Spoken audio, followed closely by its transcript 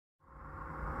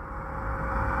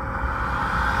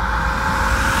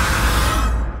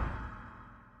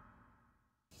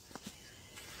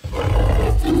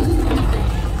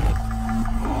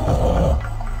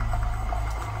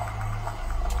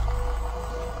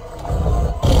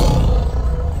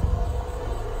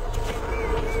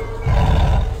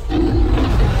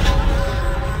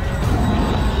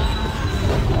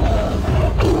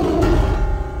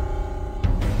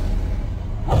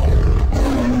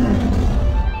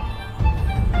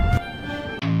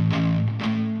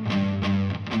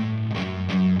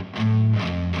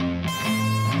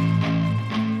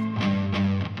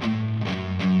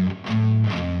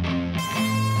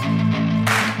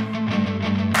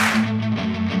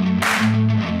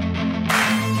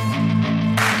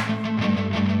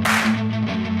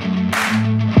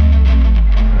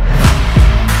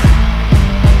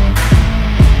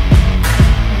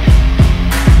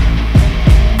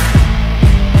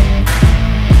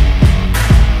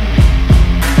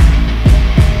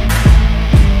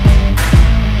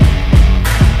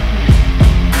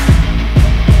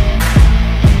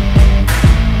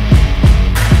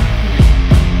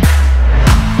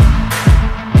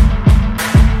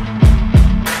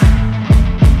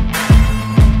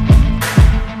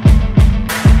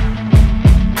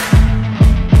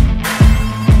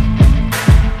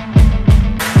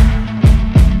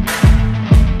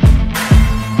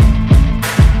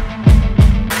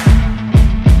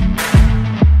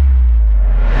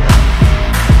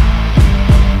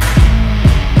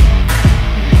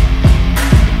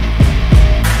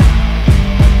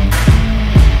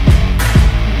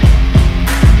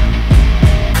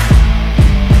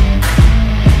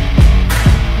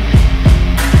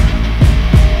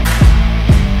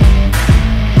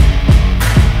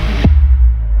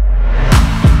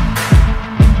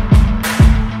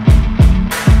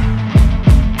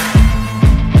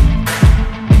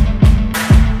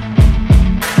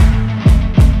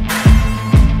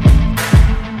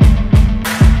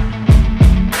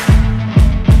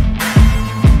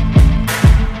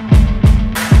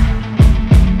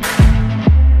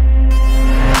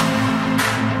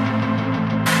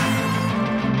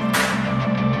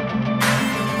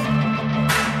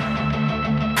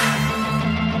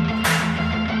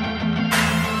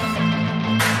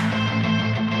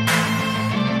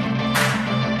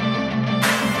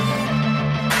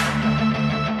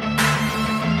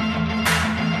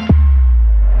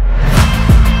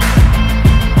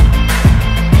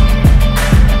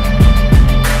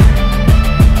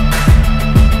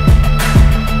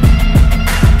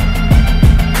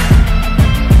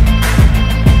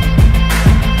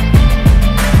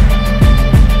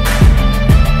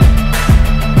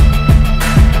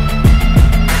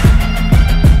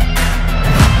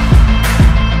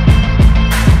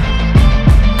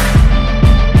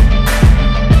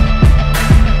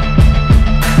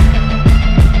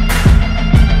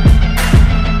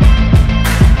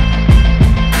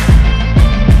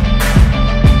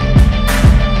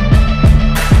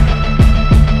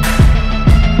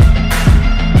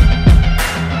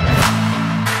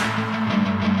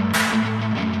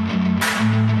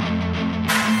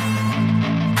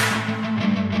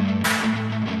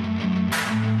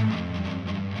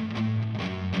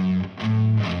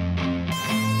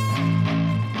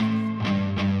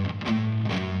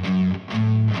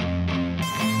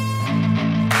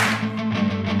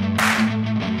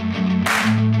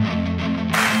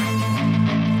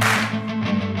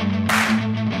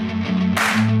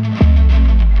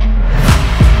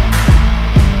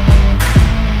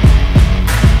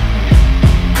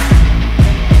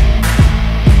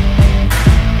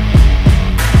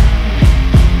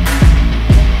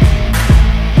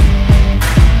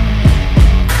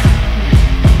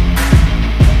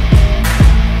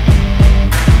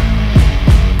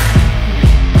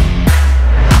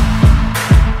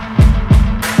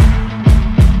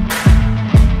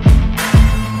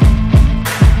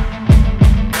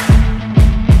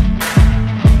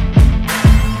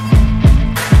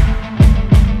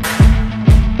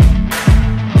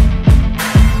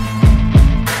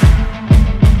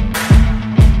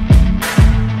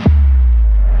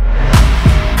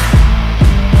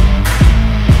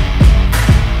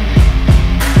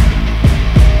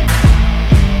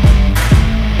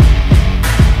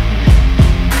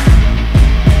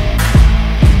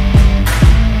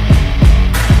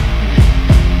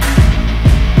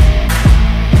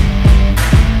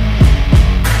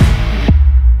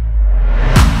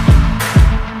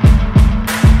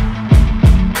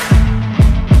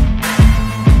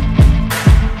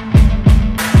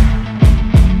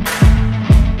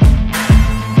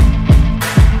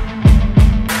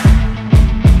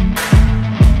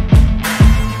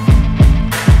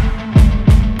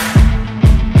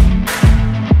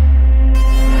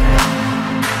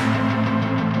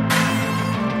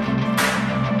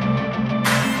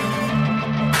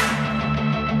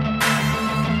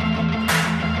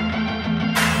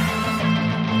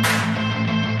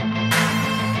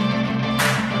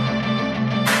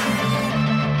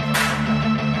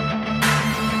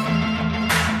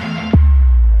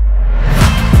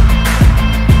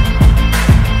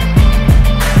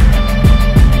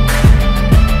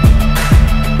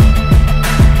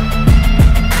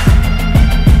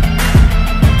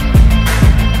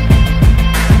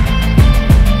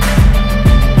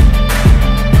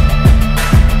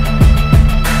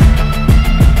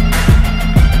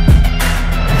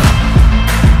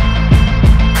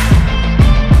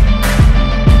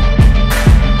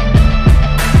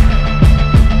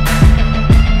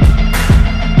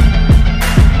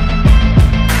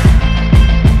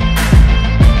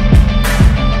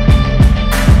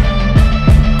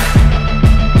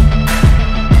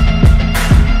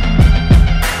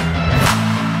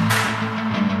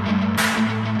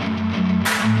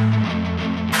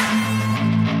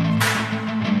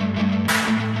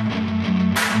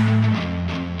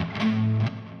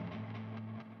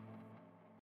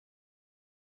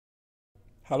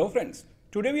Hello friends,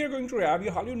 today we are going to review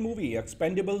Hollywood movie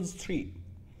Expendables 3.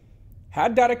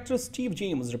 Had director Steve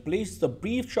James replaced the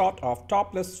brief shot of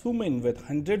topless women with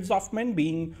hundreds of men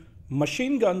being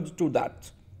machine gunned to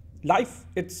death, life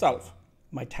itself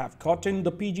might have gotten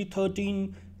the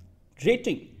PG-13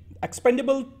 rating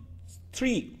Expendables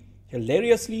 3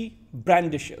 hilariously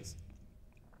brandishes.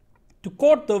 To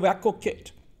quote the Wacko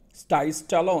Kid,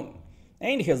 Sylvester Stallone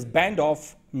and his band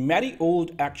of merry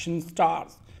old action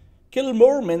stars kill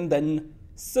more men than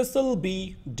Cecil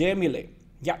B. DeMille.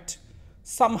 Yet,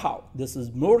 somehow, this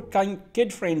is more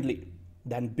kid-friendly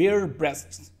than bare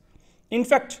breasts. In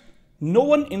fact, no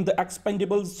one in the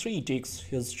Expendables 3 takes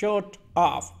his shirt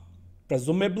off,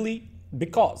 presumably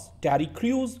because Patrick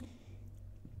Hughes'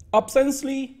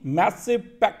 obscenely massive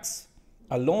pecs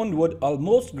alone would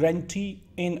almost guarantee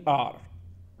an R.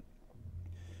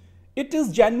 It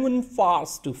is genuine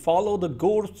farce to follow the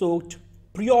gore-soaked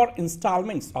prior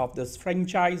installments of this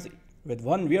franchise, with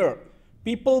one where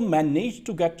people manage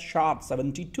to get shot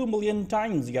 72 million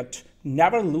times yet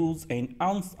never lose an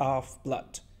ounce of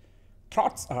blood.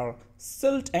 Throats are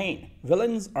slit and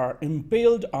villains are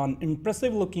impaled on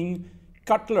impressive-looking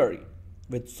cutlery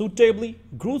with suitably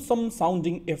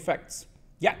gruesome-sounding effects.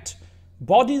 Yet,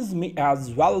 bodies may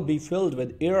as well be filled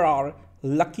with air or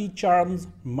Lucky Charms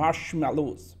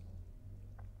marshmallows.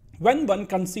 When one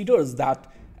considers that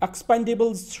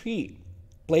Expendables 3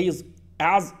 plays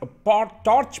as a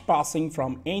torch passing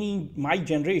from my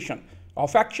generation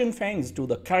of action fans to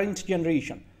the current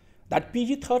generation, that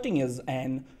PG-13 is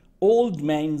an old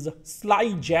man's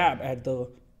sly jab at the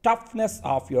toughness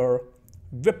of your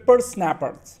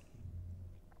whippersnappers.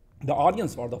 The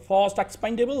audience for the first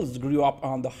Expendables grew up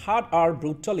on the hard R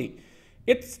brutally.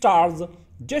 Its stars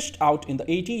dished out in the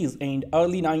 80s and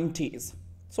early 90s.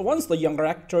 So once the younger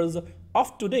actors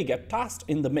of today get tossed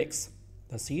in the mix,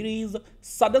 the series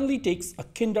suddenly takes a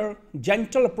kinder,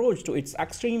 gentle approach to its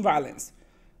extreme violence.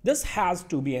 This has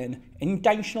to be an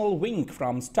intentional wink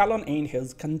from Stallone and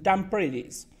his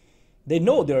contemporaries. They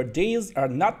know their days are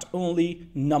not only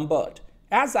numbered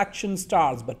as action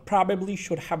stars, but probably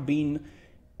should have been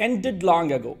ended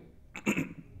long ago.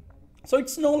 So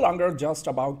it's no longer just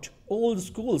about old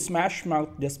school smash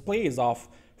mouth displays of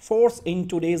force in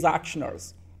today's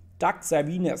actioners. Tech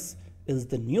savviness is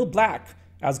the new black.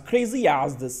 As crazy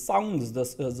as this sounds,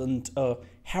 this isn't a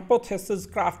hypothesis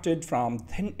crafted from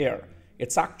thin air.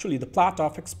 It's actually the plot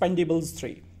of Expendables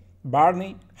 3.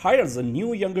 Barney hires a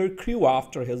new younger crew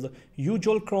after his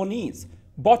usual cronies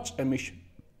botch a mission.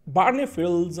 Barney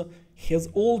feels his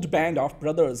old band of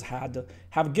brothers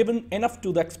have given enough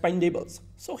to the Expendables,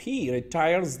 so he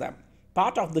retires them.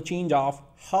 Part of the change of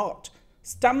heart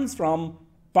stems from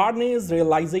Barney's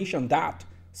realization that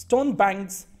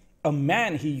Stonebanks, a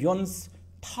man he once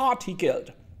thought he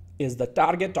killed, is the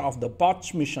target of the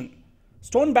botch mission.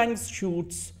 Stonebanks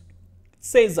shoots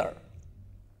Caesar,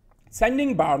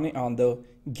 sending Barney on the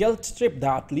guilt trip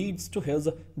that leads to his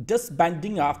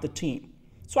disbanding of the team.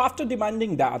 So after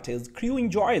demanding that his crew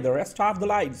enjoy the rest of their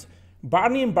lives,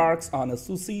 Barney embarks on a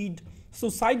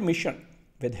suicide mission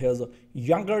with his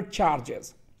younger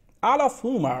charges, all of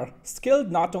whom are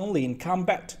skilled not only in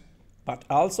combat, but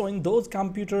also in those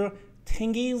computer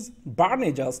thingies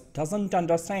Barney just doesn't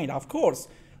understand. Of course,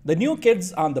 the new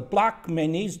kids on the block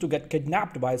manage to get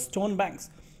kidnapped by Stonebanks,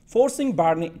 forcing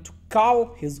Barney to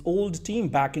call his old team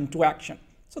back into action.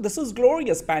 So this is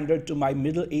glorious pander to my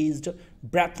middle-aged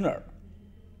brethren.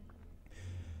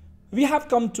 We have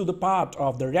come to the part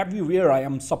of the review where I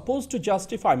am supposed to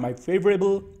justify my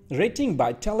favorable rating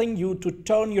by telling you to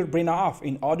turn your brain off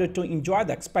in order to enjoy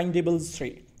the Expendables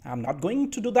 3. I'm not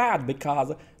going to do that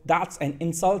because that's an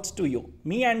insult to you,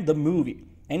 me and the movie.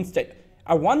 Instead,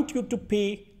 I want you to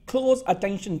pay close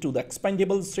attention to the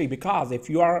Expendables 3 because if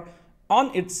you are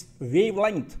on its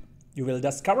wavelength, you will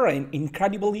discover an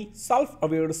incredibly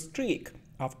self-aware streak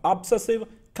of obsessive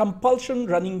compulsion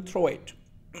running through it.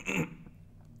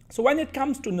 So when it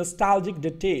comes to nostalgic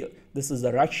detail, this is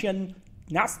a Russian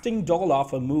nesting doll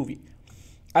of a movie.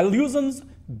 Illusions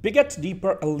beget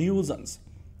deeper illusions,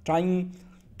 tying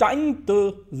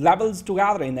the levels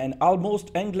together in an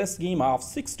almost endless game of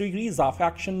 6 degrees of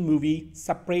action movie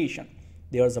separation.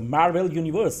 There's a Marvel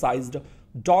Universe-sized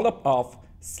dollop of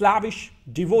slavish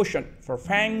devotion for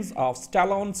fans of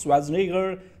Stallone,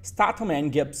 Schwarzenegger, Statham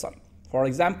and Gibson. For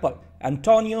example,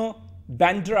 Antonio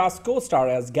Banderas co-star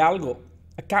as Galgo,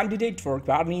 a candidate for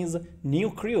Barney's new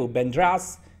crew.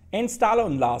 Banderas and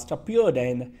Stallone last appeared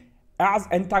as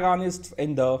antagonists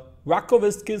in the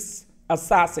Wachowski's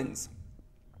Assassins.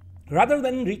 Rather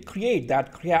than recreate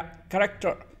that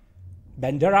character,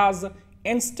 Banderas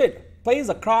instead plays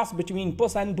a cross between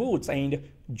Puss in Boots and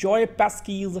Joe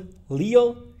Pesci's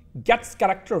Leo gets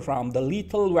character from the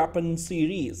Lethal Weapon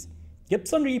series.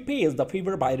 Gibson repays the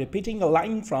favor by repeating a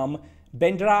line from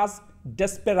Banderas'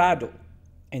 Desperado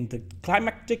in the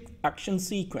climactic action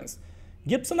sequence.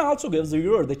 Gibson also gives the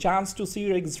viewer the chance to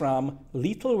see rigs from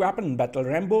Lethal Weapon Battle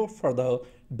Rambo for the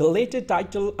belated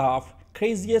title of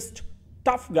Craziest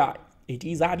Tough Guy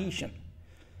 80s edition.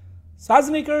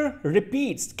 Schwarzenegger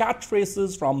repeats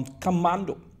catchphrases from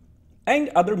Commando and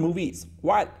other movies,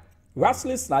 while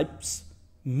Wesley Snipes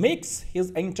makes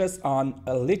his entrance on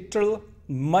a literal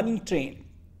money train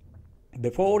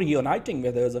before uniting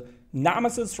with his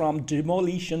nemesis from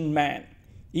Demolition Man.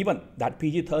 Even that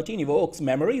PG-13 evokes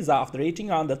memories of the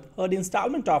rating on the third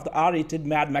installment of the R-rated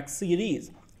Mad Max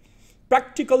series.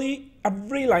 Practically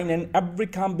every line and every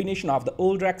combination of the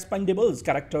older Expendables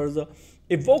characters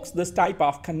evokes this type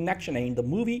of connection, and the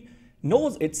movie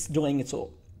knows it's doing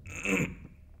so.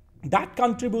 That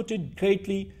contributed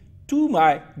greatly to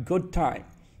my good time.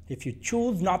 If you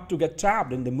choose not to get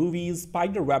trapped in the movie's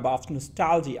spiderweb of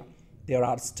nostalgia, there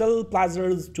are still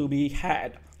pleasures to be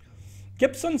had.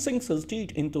 Gibson sinks his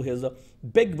teeth into his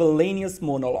big villainous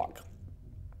monologue,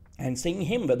 and seeing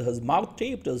him with his mouth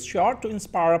taped is sure to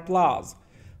inspire applause.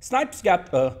 Snipes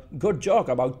get a good joke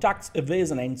about tax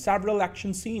evasion and several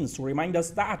action scenes to remind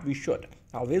us that we should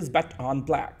always bet on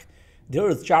black. There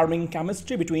is charming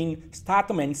chemistry between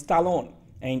Statham and Stallone,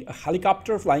 and a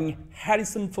helicopter flying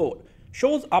Harrison Ford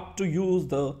shows up to use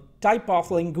the type of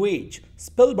language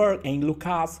Spielberg and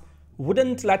Lucas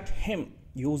wouldn't let him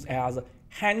use as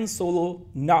Han Solo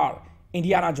nor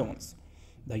Indiana Jones.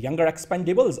 The younger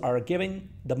Expendables are given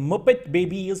the Muppet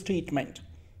Babies treatment.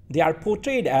 They are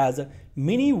portrayed as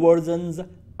mini versions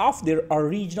of their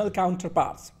original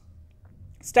counterparts.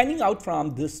 Standing out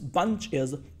from this bunch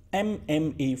is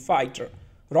MMA fighter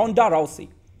Ronda Rousey,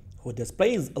 who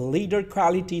displays a leader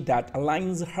quality that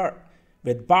aligns her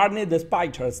with Barney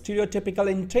despite her stereotypical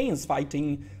intense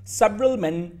fighting several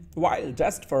men while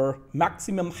dressed for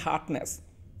maximum hotness.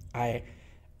 I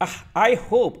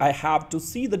hope I have to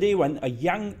see the day when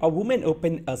a woman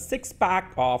open a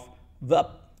six-pack of whip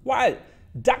while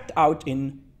decked out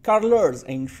in curlers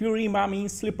and Fury Mommy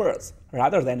slippers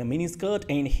rather than a miniskirt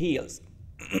and heels.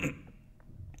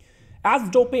 As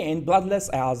dopey and bloodless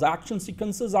as action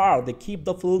sequences are, they keep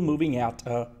the film moving at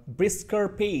a brisker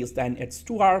pace than its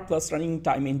 2-hour plus running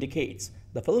time indicates.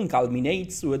 The film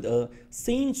culminates with a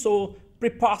scene so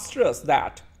preposterous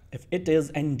that, if it is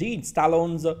indeed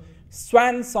Stallone's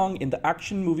swan song in the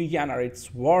action movie genre,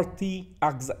 it's worthy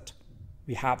exit.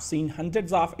 We have seen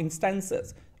hundreds of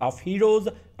instances of heroes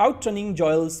outrunning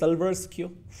Joel Silver's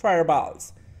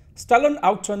fireballs. Stallone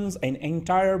outruns an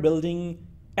entire building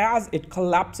as it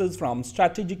collapses from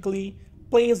strategically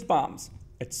placed bombs.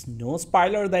 It's no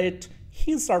spoiler that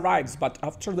he survives, but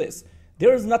after this,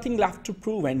 there is nothing left to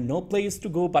prove and no place to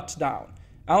go but down.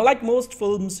 Unlike most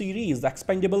film series,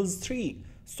 Expendables 3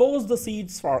 sows the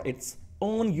seeds for its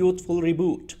own youthful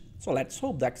reboot. So let's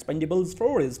hope the Expendables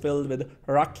 4 is filled with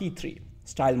Rocky 3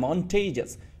 style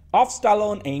montages of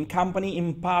Stallone and company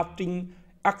imparting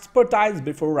expertise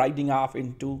before riding off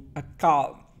into a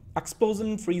calm,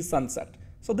 explosion-free sunset.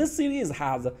 So this series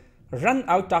has run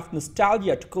out of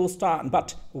nostalgia to coast on,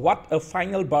 but what a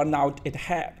final burnout it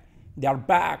had. They are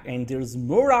back and there's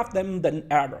more of them than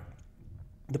ever.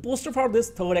 The poster for this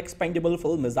third Expendable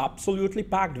film is absolutely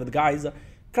packed with guys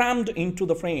crammed into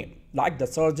the frame, like the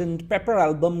Sgt. Pepper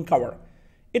album cover.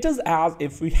 It is as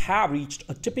if we have reached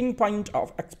a tipping point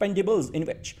of Expendables in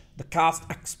which the cast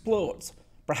explodes.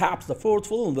 Perhaps the fourth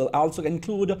film will also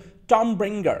include Tom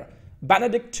Bringer,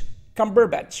 Benedikt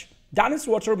Cumberbatch, Dennis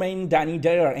Waterman, Danny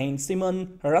Dare, and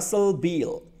Simon Russell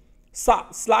Beale.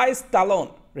 Sly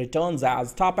Stallone returns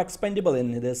as top expendable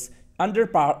in this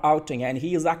underpower outing, and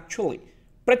he is actually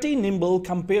pretty nimble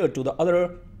compared to the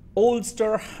other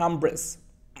oldster hombres,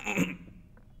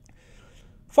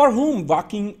 for whom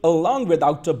walking along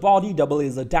without a body double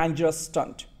is a dangerous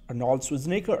stunt. Arnold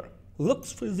Schwarzenegger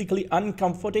looks physically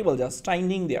uncomfortable just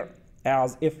standing there,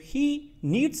 as if he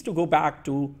needs to go back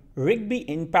to Rigby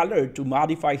Impeller to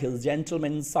modify his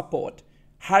gentleman's support.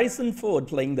 Harrison Ford,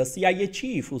 playing the CIA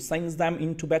chief who sends them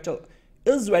into battle,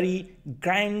 is very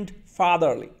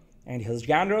grandfatherly, and his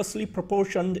generously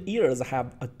proportioned ears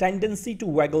have a tendency to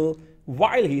waggle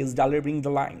while he is delivering the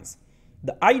lines.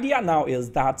 The idea now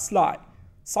is that Sly,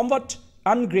 somewhat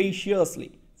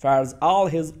ungraciously, fires all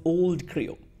his old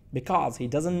crew because he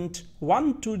doesn't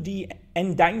want to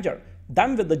endanger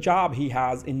them with the job he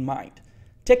has in mind,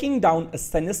 taking down a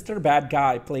sinister bad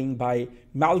guy played by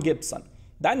Mel Gibson.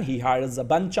 Then he hires a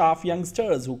bunch of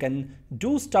youngsters who can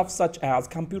do stuff such as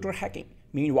computer hacking.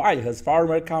 Meanwhile, his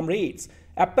former comrades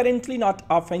apparently not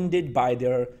offended by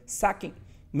their sacking,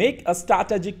 make a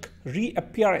strategic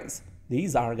reappearance.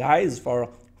 These are guys for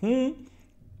whom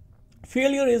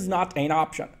failure is not an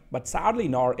option, but sadly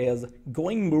nor is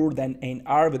going more than an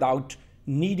hour without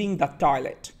needing the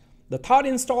toilet. The third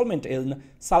installment in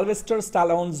Sylvester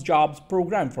Stallone's jobs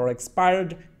program for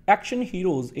expired action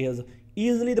heroes is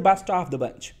easily the best of the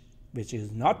bunch, which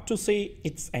is not to say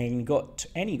it's any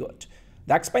good.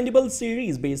 The Expendables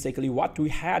series, basically what we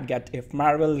had get if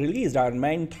Marvel released Iron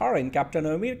Man, Thor and Captain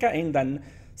America and then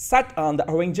sat on the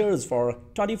Avengers for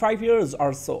 25 years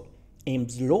or so,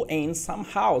 aims low and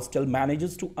somehow still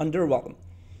manages to underwhelm.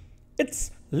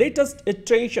 Its latest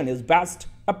iteration is best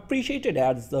appreciated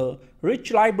as the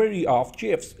rich library of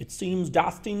GIFs. It seems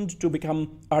destined to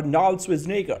become Arnold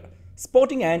Schwarzenegger,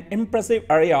 sporting an impressive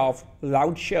array of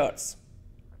loud shirts.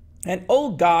 And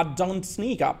oh god, don't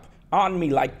sneak up on me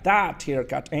like that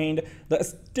haircut and the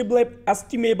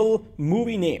estimable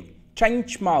movie name,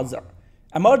 Trench Mauser,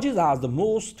 emerges as the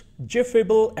most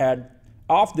gifable ad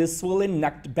of this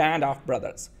swollen-necked band of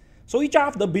brothers. So each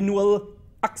of the Binual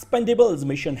Expendables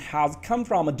mission has come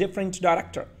from a different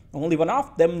director, only one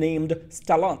of them named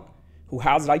Stallone, who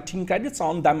has writing credits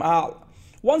on them all.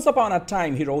 Once upon a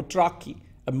time he wrote Rocky,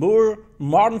 a more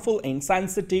mournful and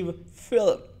sensitive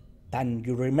film than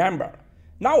you remember.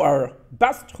 Now our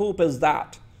best hope is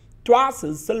that 'twas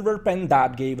his silver pen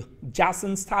that gave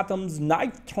Jason Statham's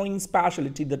knife-throwing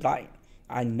specialty the line,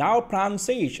 and now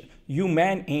pronunciation, you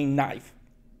man ain't knife.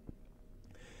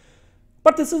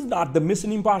 But this is not the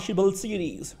Mission Impossible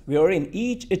series, wherein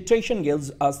each iteration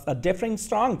gives us a different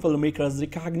strong filmmaker's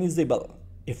recognizable,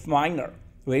 if minor,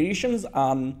 variations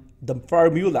on the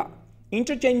formula,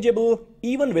 interchangeable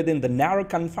even within the narrow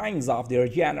confines of their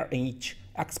genre. Each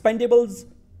Expendables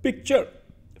picture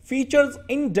features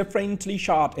indifferently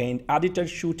shot and edited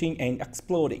shooting and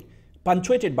exploding,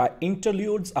 punctuated by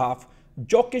interludes of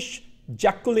jokish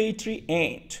ejaculatory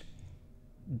and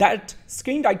that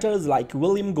screenwriters like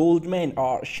William Goldman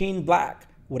or Shane Black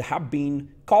would have been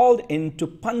called in to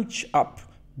punch up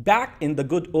back in the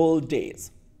good old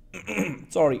days.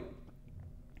 Sorry.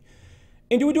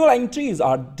 Individual entries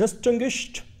are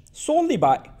distinguished solely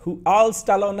by who all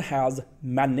Stallone has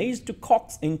managed to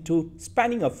coax into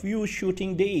spending a few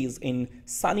shooting days in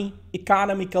sunny,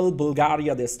 economical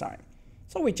Bulgaria this time.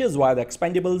 So which is why the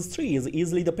Expendables 3 is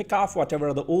easily the pick of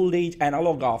whatever the old age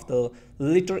analog of the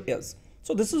latter is.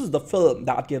 So this is the film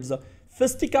that gives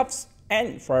fisticuffs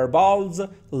and fireballs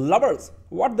lovers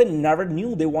what they never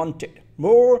knew they wanted.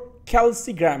 More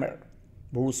Kelsey Grammer.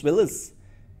 Bruce Willis,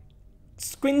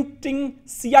 squinting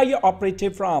CIA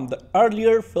operative from the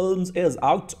earlier films, is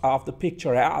out of the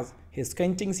picture as his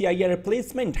squinting CIA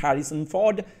replacement Harrison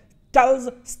Ford tells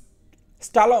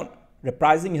Stallone,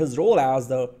 reprising his role as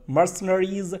the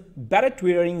mercenaries'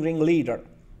 beret-wearing ringleader.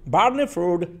 Barney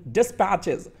Ford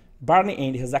dispatches Barney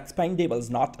and his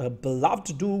Expendables, not a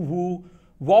beloved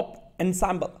doo-wop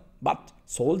ensemble, but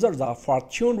soldiers of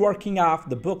fortune working off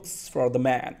the books for the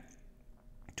man,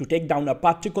 to take down a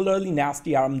particularly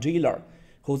nasty arm dealer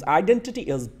whose identity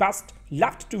is best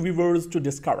left to viewers to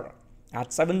discover.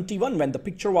 At 71, when the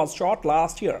picture was shot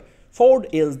last year, Ford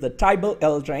is the Tybal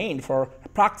Elder, and for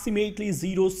approximately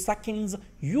 0 seconds,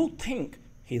 you think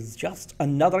he's just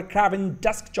another craven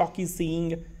desk jockey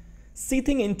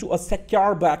seething into a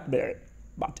secure Blackberry.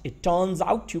 But it turns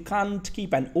out you can't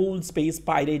keep an old space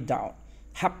pirate down.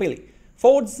 Happily,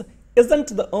 Ford's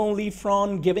isn't the only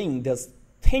front giving this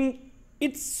thing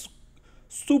its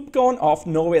soupcon of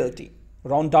novelty.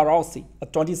 Ronda Rousey, a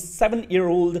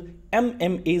 27-year-old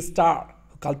MMA star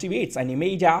who cultivates an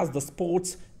image as the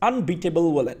sport's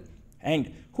unbeatable villain,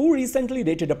 and who recently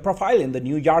dated a profile in the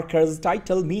New Yorker's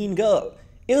title Mean Girl,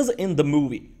 is in the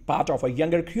movie. Part of a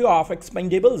younger crew of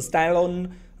Expendables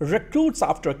Stallone recruits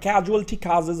after casualty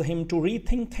causes him to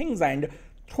rethink things and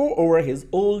throw over his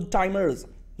old-timers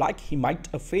like he might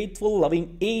a faithful,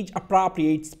 loving,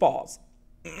 age-appropriate spouse.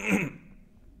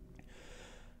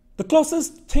 The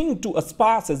closest thing to a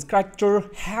spouse his character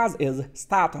has is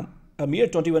Statham, a mere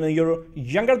 21 years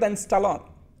younger than Stallone.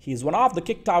 He is one of the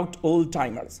kicked-out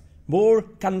old-timers. More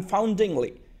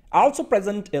confoundingly, also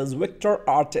present is Victor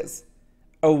Ortiz,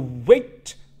 a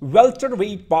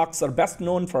welterweight boxer best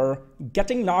known for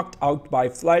getting knocked out by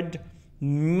Floyd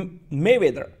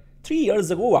Mayweather 3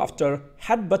 years ago after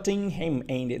headbutting him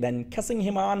and then kissing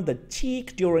him on the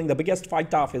cheek during the biggest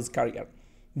fight of his career.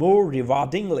 More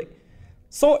rewardingly,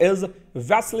 so is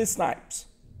Wesley Snipes,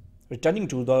 returning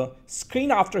to the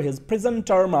screen after his prison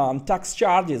term on tax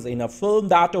charges in a film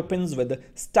that opens with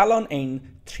Stallone and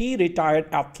 3 retired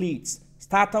athletes,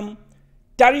 Statham,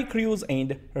 Terry Crews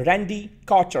and Randy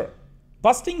Couture,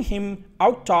 busting him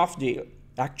out of jail.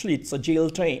 Actually, it's a jail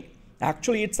train.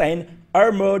 Actually, it's an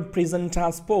armored prison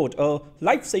transport. A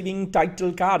life-saving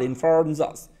title card informs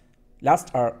us,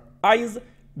 lest our eyes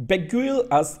beguile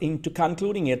us into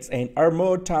concluding it's an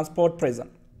armored transport prison.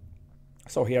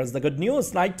 So here's the good news.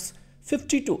 Snipes,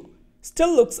 52,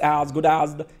 still looks as good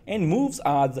as and moves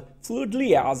as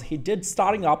fluidly as he did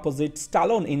starring opposite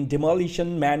Stallone in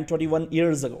Demolition Man 21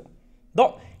 years ago.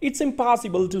 Though it's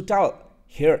impossible to tell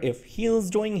here if he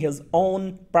is doing his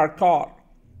own parkour.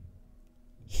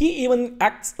 He even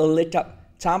acts a little,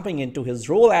 jumping into his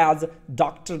role as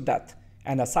Dr. Death,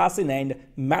 an assassin and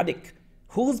medic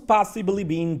who's possibly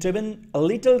been driven a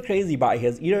little crazy by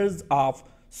his years of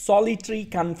solitary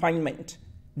confinement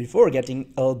before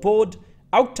getting elbowed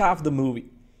out of the movie.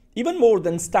 Even more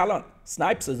than Stallone,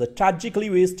 Snipes is a tragically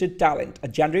wasted talent. A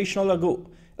generation ago,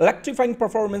 electrifying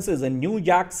performances in New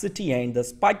York City and the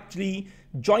Spike Lee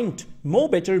joint Mo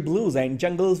Better Blues and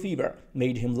Jungle Fever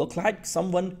made him look like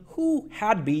someone who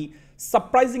had been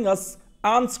surprising us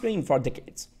on screen for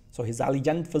decades. So his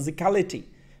elegant physicality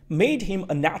made him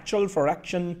a natural for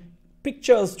action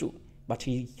pictures too. But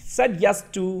he said yes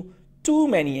to too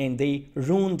many and they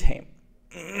ruined him.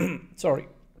 Sorry.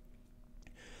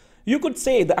 You could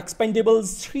say the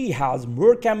Expendables 3 has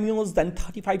more cameos than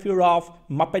 35 years of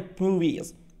Muppet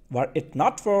movies, were it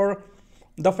not for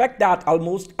the fact that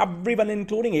almost everyone,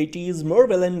 including 80s more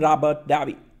villain Robert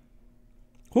Davi,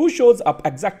 who shows up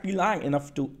exactly long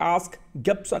enough to ask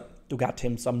Gibson to get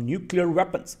him some nuclear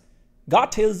weapons,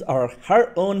 got his or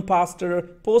her own poster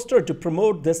to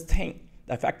promote this thing.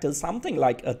 The effect is something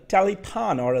like a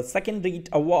telethon or a second-rate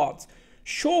awards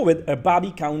show with a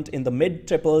body count in the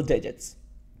mid-triple digits.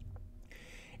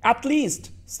 At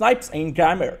least Snipes and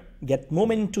Grammer get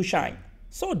moment to shine.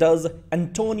 So does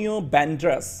Antonio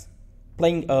Banderas,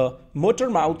 playing a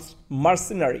motor-mouthed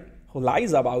mercenary who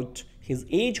lies about his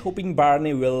age hoping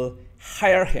Barney will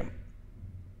hire him.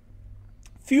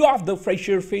 Few of the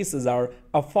fresher faces are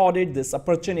afforded this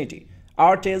opportunity.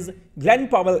 Ortiz, Glen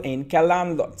Powell and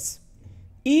Kellan Lutz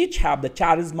each have the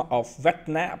charisma of wet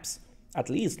naps. At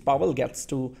least Powell gets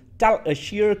to tell a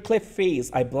sheer cliff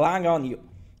face, "I belong on you,"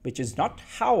 which is not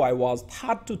how I was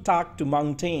taught to talk to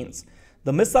mountains.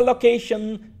 The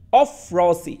misallocation of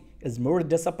Rousey is more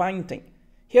disappointing.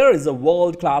 Here is a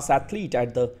world-class athlete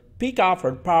at the peak of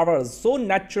her powers, so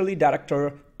naturally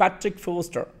director Patrick Hughes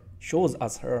shows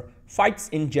us her fights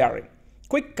in Jerry.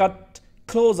 Quick cut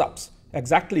close-ups,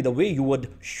 exactly the way you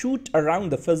would shoot around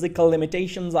the physical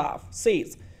limitations of,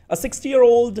 says a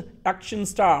 60-year-old action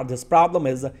star. This problem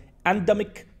is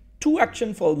endemic to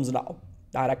action films now.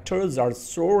 Directors are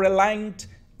so reliant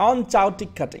on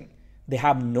chaotic cutting. They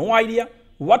have no idea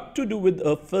what to do with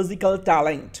a physical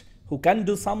talent who can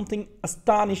do something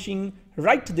astonishing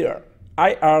right there,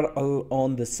 IRL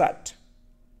on the set.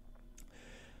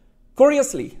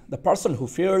 Curiously, the person who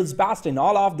fares best in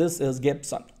all of this is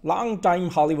Gibson, long-time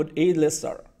Hollywood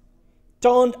A-lister,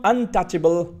 turned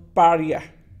untouchable pariah.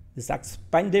 This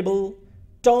expendable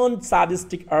turned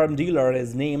sadistic arm dealer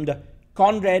is named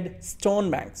Conrad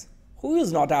Stonebanks, who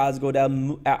is not as good a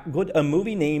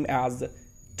movie name as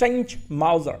Trench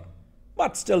Mauser,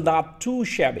 but still not too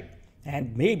shabby.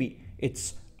 And maybe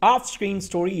its off-screen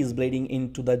story is bleeding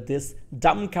into this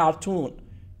dumb cartoon,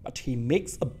 but he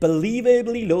makes a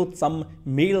believably loathsome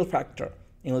male factor.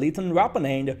 In Lethal Weapon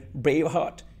and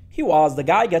Braveheart, he was the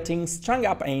guy getting strung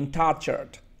up and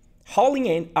tortured, hauling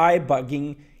and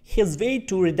eye-bugging his way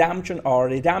to redemption or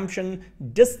redemption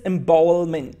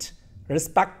disembowelment,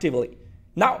 respectively.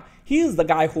 Now, he is the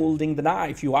guy holding the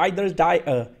knife. You either die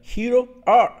a hero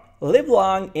or live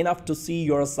long enough to see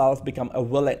yourself become a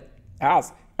villain.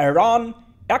 As Aaron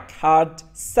Eckhart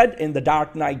said in The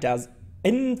Dark Knight, as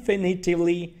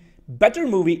infinitively better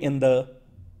movie in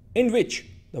which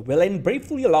the villain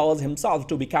briefly allows himself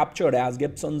to be captured, as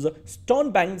Gibson's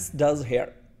Stonebanks does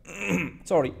here.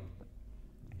 Sorry.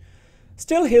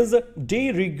 Still, his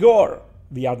de rigueur,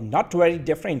 "We are not very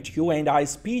different, you and I"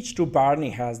 speech to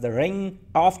Barney has the ring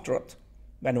of truth.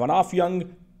 When one of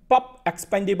young pup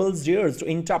Expendables dares to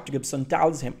interrupt, Gibson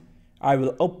tells him, "I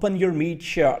will open your meat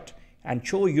shirt and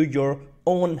show you your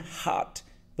own heart."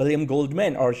 William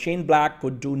Goldman or Shane Black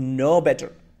could do no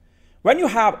better. When you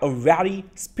have a very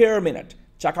spare minute,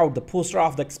 check out the poster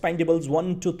of the Expendables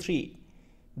 1 to 3.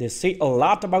 They say a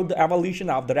lot about the evolution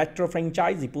of the retro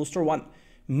franchise. Poster 1,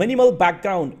 minimal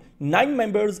background, 9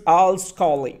 members all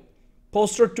sculling.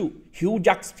 Poster 2, huge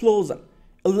explosion,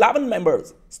 11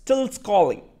 members still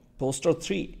sculling. Poster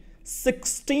 3,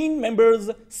 16 members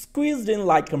squeezed in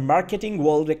like a marketing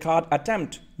world record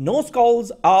attempt. No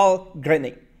skulls, all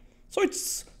grinning. So it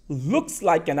looks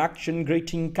like an action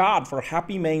greeting card for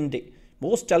Happy Man Day.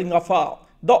 Most telling of all,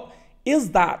 though,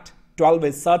 is that 12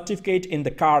 is certificate in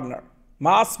the corner,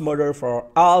 mass murder for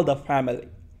all the family.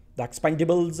 The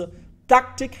Expendables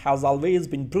tactic has always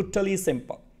been brutally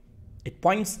simple. It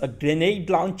points a grenade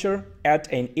launcher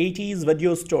at an 80s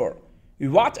video store. We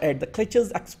watch as the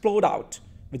clutches explode out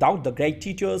without the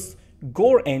gratuitous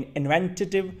gore and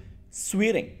inventive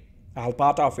swearing, all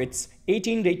part of its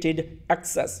 18-rated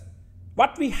excess.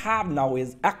 What we have now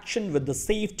is action with the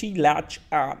safety latch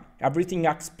on. Everything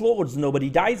explodes, nobody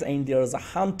dies, and there's a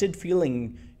haunted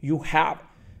feeling you have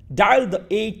dialed the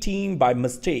A-team by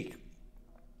mistake.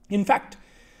 In fact,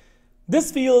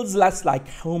 this feels less like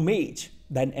homage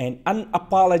than an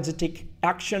unapologetic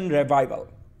action revival,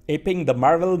 aping the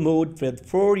Marvel mode with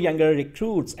 4 younger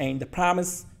recruits and the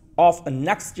promise of a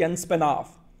next-gen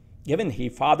spin-off. Given he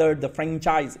fathered the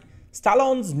franchise,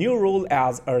 Stallone's new role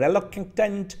as a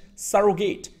reluctant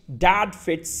surrogate dad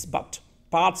fits but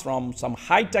parts from some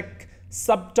high-tech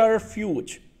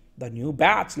subterfuge. The new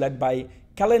batch led by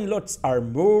Kellan Lutz are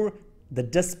more the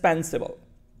dispensable.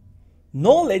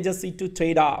 No legacy to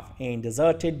trade off and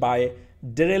deserted by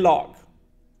dialogue.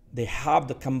 They have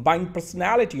the combined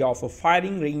personality of a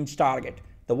firing range target,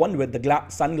 the one with the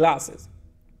sunglasses.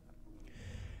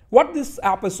 What this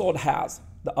episode has,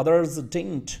 the others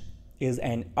didn't, is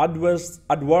an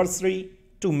adversary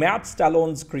to Matt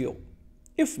Stallone's crew.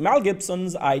 If Mel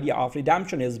Gibson's idea of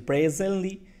redemption is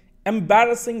brazenly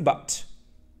embracing but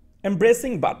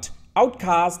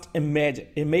outcast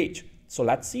image, so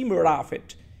let's see more of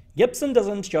it. Gibson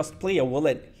doesn't just play a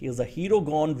villain, he is a hero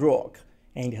gone rogue,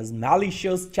 and his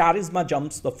malicious charisma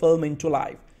jumps the film into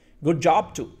life. Good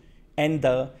job too. And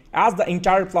as the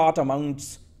entire plot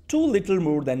amounts to little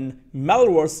more than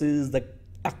Mel versus the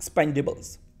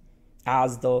Expendables,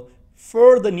 as the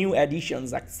further new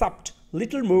additions accept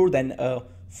little more than a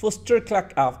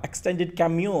fustercluck of extended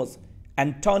cameos.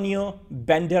 Antonio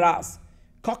Banderas,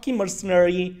 cocky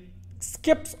mercenary,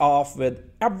 skips off with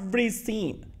every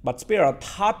scene, but spare a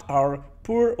thought our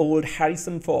poor old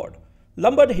Harrison Ford,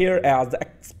 lumbered here as the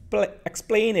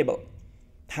explainable,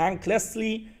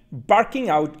 thanklessly barking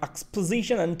out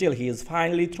exposition until he is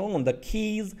finally thrown the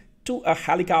keys to a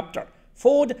helicopter.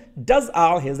 Ford does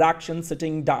all his action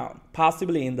sitting down,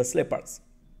 possibly in the slippers.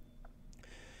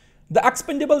 The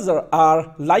Expendables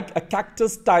are like a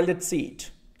cactus toilet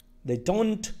seat. They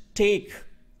don't take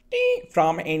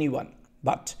from anyone.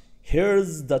 But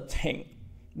here's the thing.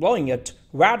 Blowing it,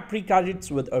 wet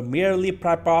pre-credits with a merely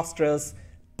preposterous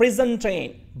prison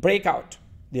train breakout.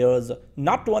 There's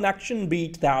not one action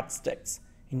beat that sticks.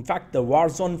 In fact, the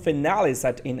Warzone finale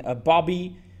set in a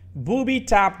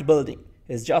booby-tapped building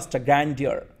is just a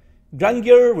grungier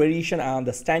variation on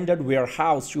the standard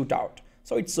warehouse shootout.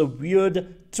 So it's a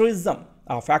weird truism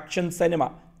of action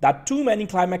cinema that too many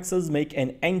climaxes make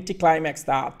an anticlimax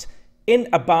that in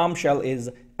a bombshell is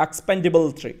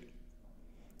Expendable 3.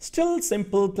 Still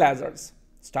simple pleasures.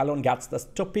 Stallone gets the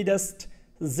stupidest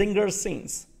zinger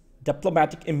scenes,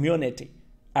 diplomatic immunity.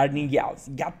 Ernie yells,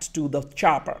 "Get to the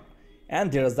chopper."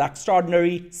 And there's the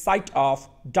extraordinary sight of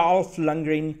Dolph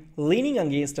Lundgren leaning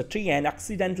against a tree and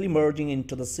accidentally merging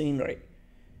into the scenery.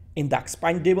 In the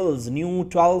Expendables' new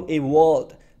 12A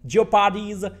world,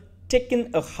 Jeopardy's taken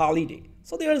a holiday,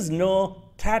 so there is no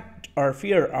threat or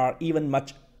fear or even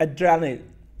much adrenaline.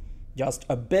 Just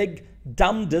a big,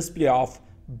 dumb display of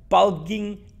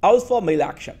bulging alpha male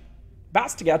action.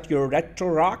 Best get your retro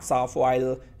rocks off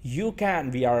while you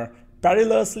can. We are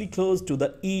perilously close to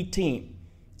the E-team.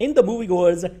 In the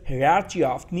moviegoer's hierarchy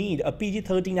of need, a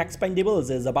PG-13 Expendables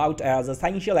is about as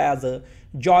essential as a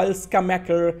Joel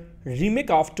Schumacher remake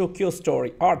of Tokyo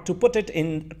Story, or to put it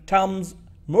in terms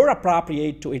more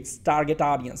appropriate to its target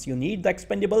audience, you need the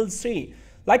Expendables 3,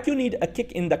 like you need a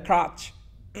kick in the crotch.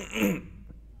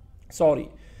 Sorry.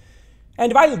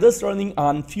 And while this running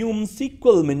on fumes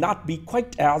sequel may not be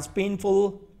quite as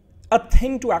painful a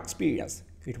thing to experience,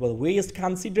 it will waste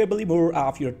considerably more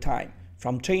of your time.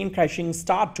 From train crashing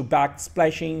start to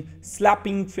backsplashing,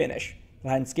 slapping finish.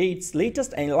 Lionsgate's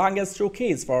latest and longest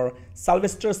showcase for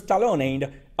Sylvester Stallone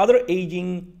and other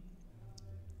aging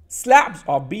slabs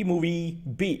of B-movie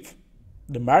beef.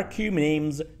 The marquee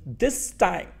names this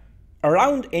time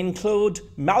around include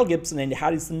Mel Gibson and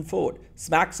Harrison Ford,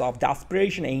 smacks of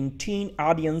desperation and teen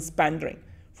audience pandering,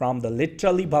 from the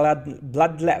literally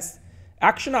bloodless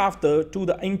action to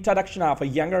the introduction of a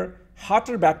younger,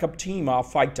 hotter backup team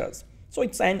of fighters. So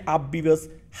it's an obvious,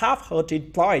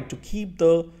 half-hearted ploy to keep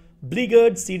the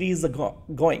Bleegard series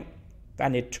going.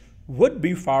 And it would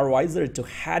be far wiser to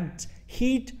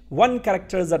heed one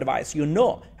character's advice. You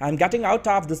know, I'm getting out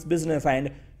of this business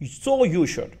and so you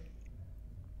should.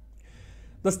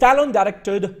 The Stallone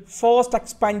directed first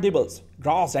Expendables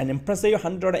grossed an impressive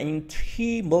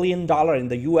 $103 million in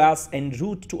the US en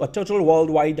route to a total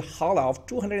worldwide haul of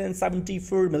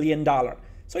 $274 million.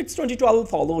 So its 2012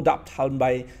 followed up, helmed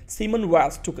by Simon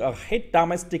West, took a hit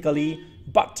domestically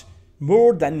but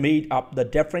more than made up the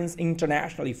difference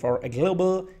internationally for a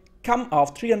global come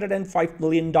of $305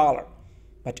 million.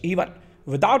 But even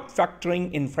without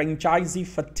factoring in franchisee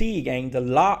fatigue and the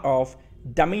law of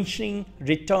diminishing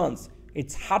returns,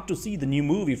 it's hard to see the new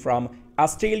movie from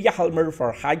Australia Helmer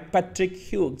for Patrick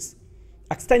Hughes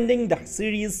extending the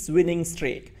series' winning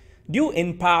streak, due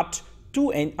in part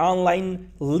to an online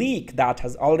leak that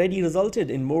has already resulted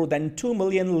in more than 2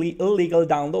 million illegal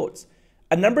downloads,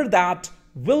 a number that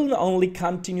will only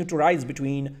continue to rise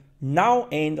between now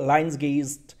and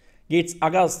Lionsgate's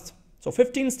August, so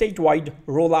 15 statewide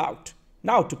rollout,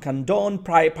 now to condone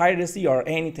piracy or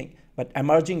anything but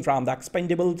emerging from the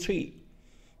Expendable 3.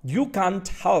 You can't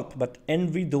help but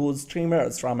envy those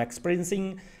streamers from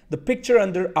experiencing the picture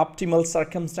under optimal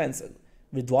circumstances,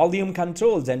 with volume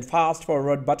controls and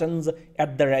fast-forward buttons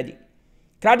at the ready.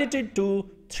 Credited to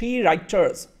 3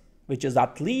 writers, which is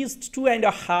at least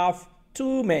 2.5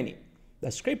 too many.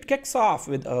 The script kicks off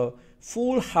with a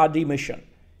foolhardy mission,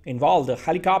 involved a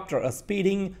helicopter, a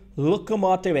speeding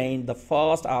locomotive, and the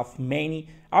first of many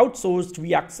outsourced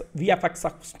VFX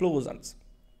explosions.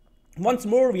 Once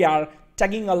more, we are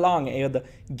tagging along with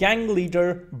gang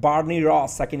leader Barney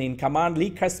Ross, second in command Lee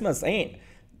Christmas, and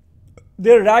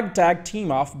their ragtag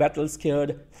team of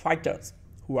battle-scared fighters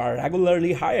who are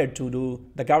regularly hired to do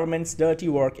the government's dirty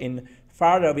work in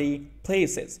faraway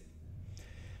places.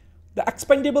 The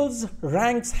Expendables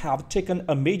ranks have taken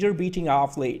a major beating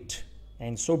of late,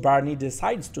 and so Barney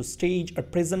decides to stage a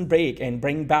prison break and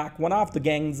bring back one of the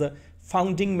gang's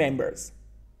founding members,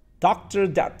 Dr.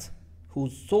 Death,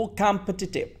 who's so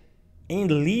competitive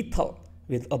and lethal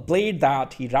with a blade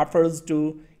that he refers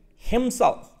to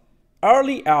himself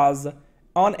early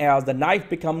on as the knife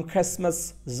becomes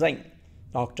Christmas zing.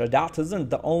 Dr. Death isn't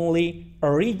the only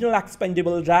original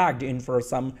Expendable dragged in for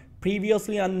some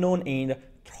previously unknown and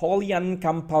wholly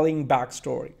uncompelling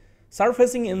backstory.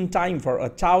 Surfacing in time for a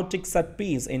chaotic set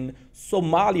piece in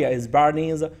Somalia is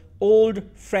Barney's old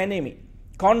frenemy,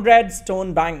 Conrad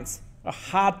Stonebanks, a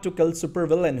hard-to-kill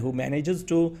supervillain who manages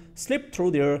to slip through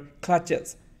their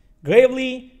clutches.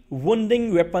 Gravely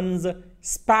wounding weapons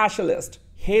specialist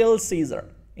Hail Caesar,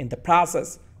 in the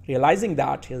process realizing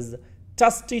that his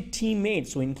trusty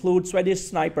teammates, who include Swedish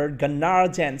sniper Gunnar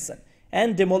Jensen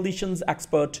and demolitions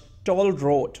expert Toll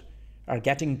Roth, are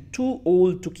getting too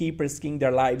old to keep risking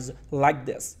their lives like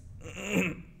this.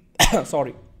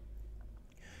 Sorry.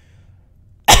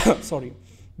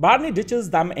 Barney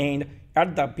ditches them and,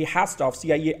 at the behest of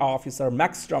CIA officer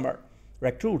Max Strummer,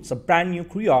 recruits a brand new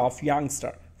crew of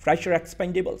youngster, fresher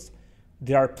Expendables.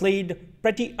 They are played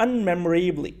pretty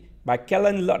unmemorably by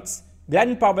Kellan Lutz,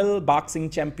 Glen Powell boxing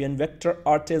champion Victor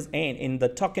Ortiz, and in the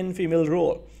token female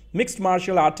role, mixed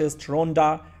martial artist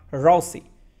Ronda Rousey,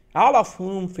 all of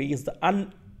whom face the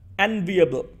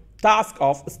unenviable task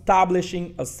of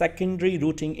establishing a secondary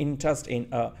rooting interest in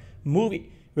a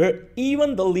movie where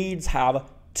even the leads have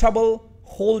trouble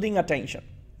holding attention.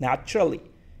 Naturally,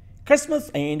 Christmas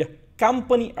and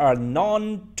company are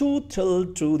none too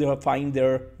thrilled to find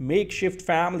their makeshift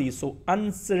family so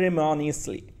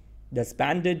unceremoniously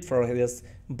disbanded for this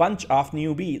bunch of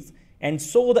newbies, and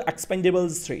so the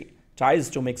Expendables 3 tries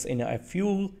to mix in a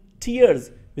few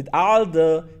tears with all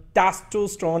the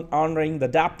testosterone, honoring the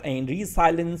depth and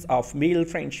resilience of male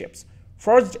friendships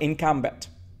forged in combat,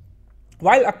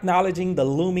 while acknowledging the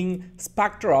looming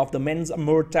specter of the men's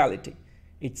mortality.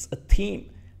 It's a theme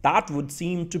that would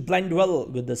seem to blend well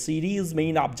with the series'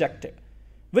 main objective,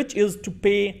 which is to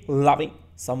pay loving,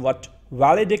 somewhat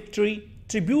valedictory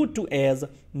tribute to as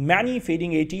many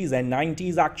fading 80s and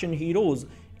 90s action heroes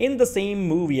in the same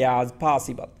movie as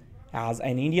possible. As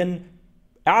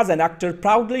an actor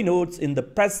proudly notes in the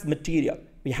press material,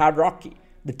 we had Rocky,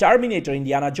 the Terminator,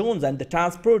 Indiana Jones, and the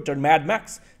Transporter, Mad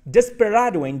Max,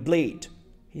 Desperado, and Blade.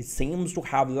 He seems to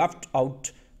have left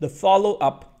out the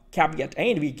follow-up caveat,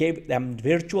 and we gave them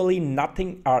virtually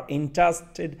nothing or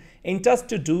interested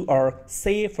to do or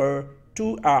say for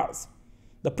 2 hours.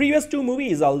 The previous 2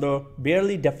 movies, although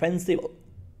barely defensible,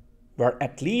 were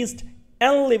at least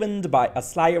enlivened by a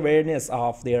sly awareness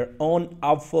of their own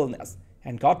awfulness,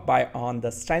 and got by on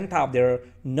the strength of their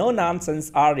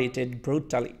no-nonsense R-rated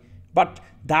brutality. But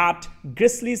that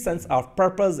grisly sense of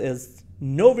purpose is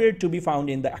nowhere to be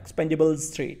found in the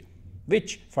Expendables 3,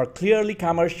 which, for clearly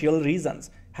commercial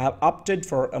reasons, have opted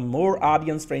for a more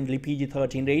audience-friendly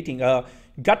PG-13 rating, a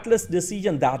gutless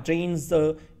decision that drains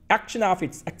the action of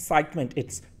its excitement,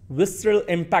 its visceral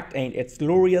impact, and its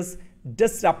glorious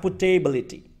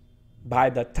disreputability. By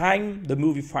the time the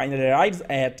movie finally arrives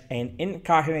at an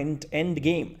incoherent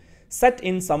endgame set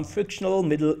in some fictional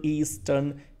Middle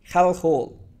Eastern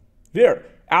hellhole, where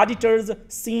editors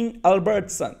Sean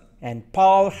Albertson and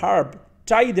Paul Herb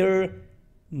try their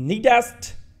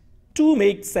needest to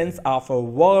make sense of a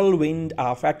whirlwind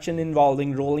of action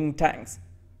involving rolling tanks,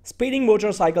 speeding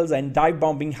motorcycles, and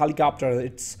dive-bombing helicopters,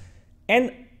 it's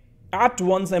at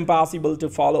once impossible to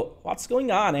follow what's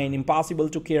going on and impossible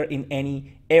to care in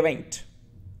any event.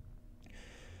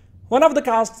 One of the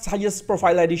cast's highest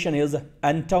profile addition is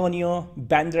Antonio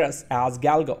Banderas as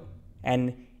Galgo,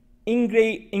 an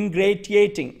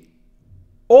ingratiating,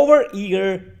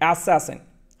 over-eager assassin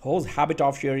whose habit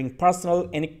of sharing personal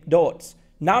anecdotes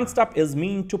non-stop is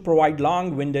meant to provide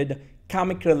long-winded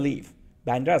comic relief.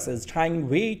 Banderas is trying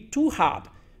way too hard,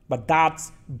 but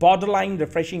that's borderline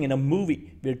refreshing in a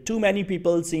movie where too many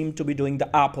people seem to be doing the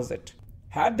opposite.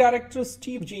 Had director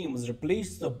Steve James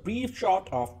replaced the brief shot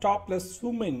of topless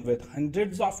women with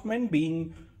hundreds of men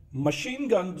being machine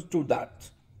gunned to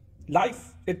death,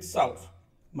 life itself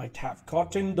might have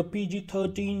gotten the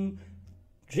PG-13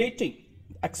 rating.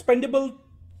 Expendables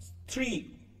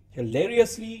 3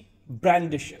 hilariously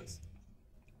brandishes.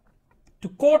 To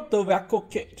quote the Wacko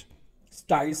Kid,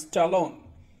 Sylvester Stallone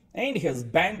and his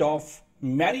band of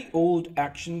merry old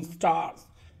action stars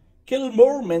kill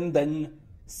more men than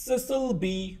Cecil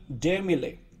B.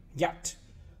 DeMille. Yet,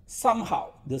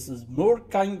 somehow, this is more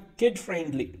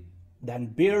kid-friendly than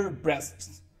bare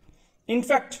breasts. In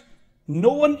fact,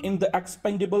 no one in the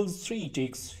Expendables 3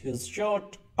 takes his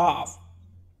shirt off,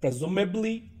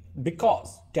 presumably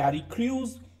because Terry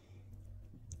Crews'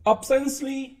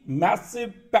 obscenely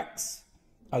massive pecs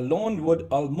alone would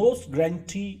almost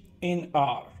guarantee an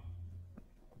R.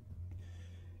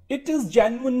 It is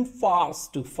genuine farce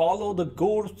to follow the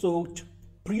gore-soaked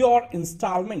prior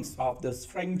installments of this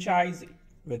franchise,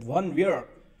 with one where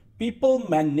people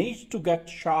manage to get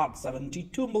shot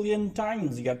 72 million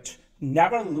times yet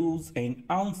never lose an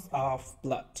ounce of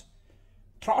blood.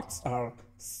 Throats are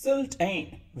slit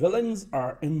and villains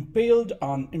are impaled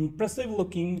on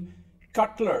impressive-looking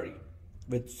cutlery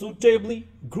with suitably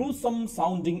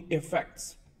gruesome-sounding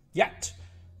effects. Yet,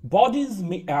 bodies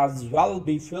may as well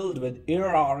be filled with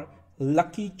air or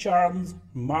Lucky Charms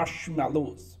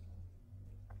marshmallows.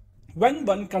 When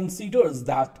one considers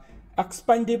that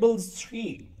Expendables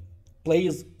 3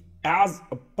 plays as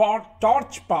a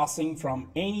torch passing from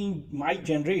my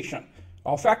generation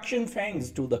of action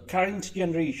fans to the current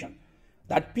generation,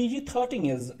 that PG-13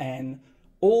 is an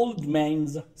old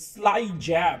man's sly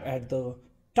jab at the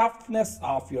toughness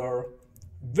of your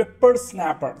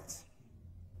whippersnappers.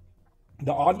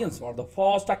 The audience for the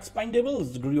first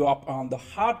Expendables grew up on the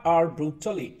hard R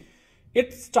brutally.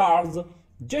 Its stars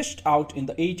dished out in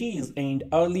the 80s and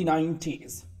early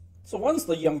 90s. So once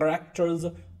the younger actors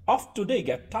of today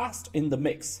get tossed in the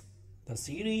mix, the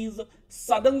series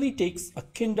suddenly takes a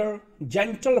kinder,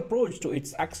 gentle approach to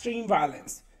its extreme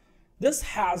violence. This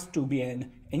has to be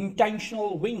an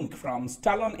intentional wink from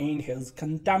Stallone and his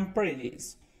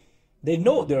contemporaries. They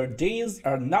know their days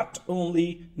are not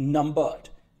only numbered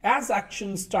as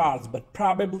action stars, but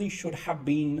probably should have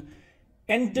been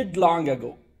ended long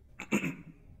ago.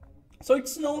 So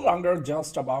it's no longer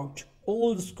just about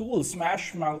old school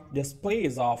smash mouth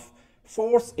displays of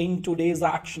force in today's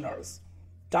actioners.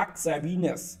 Tech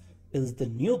savviness is the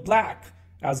new black.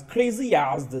 As crazy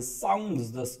as this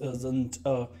sounds, this isn't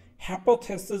a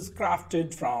hypothesis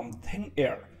crafted from thin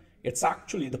air. It's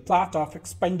actually the plot of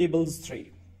Expendables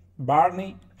 3.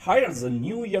 Barney hires a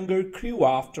new younger crew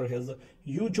after his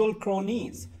usual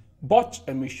cronies botch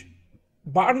a mission.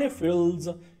 Barney feels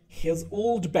his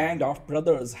old band of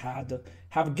brothers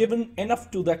have given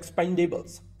enough to the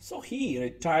Expendables, so he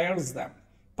retires them.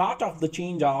 Part of the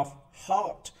change of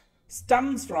heart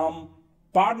stems from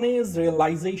Barney's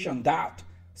realization that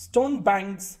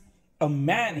Stonebanks, a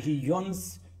man he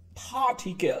once thought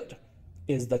he killed,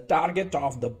 is the target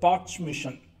of the botch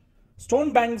mission.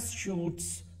 Stonebanks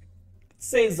shoots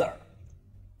Caesar,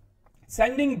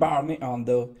 sending Barney on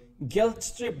the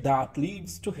guilt trip that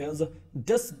leads to his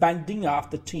disbanding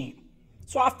of the team.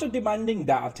 So after demanding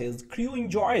that his crew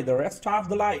enjoy the rest of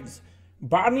their lives,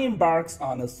 Barney embarks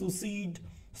on a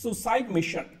suicide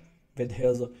mission with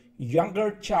his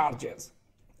younger charges,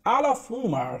 all of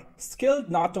whom are skilled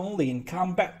not only in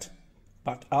combat,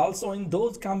 but also in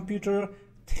those computer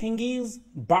thingies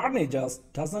Barney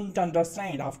just doesn't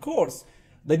understand. Of course,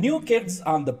 the new kids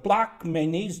on the block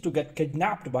manage to get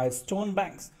kidnapped by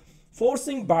Stonebanks,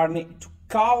 forcing Barney to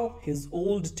call his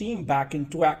old team back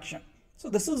into action. So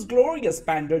this is glorious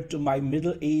pander to my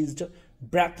middle-aged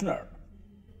brethren.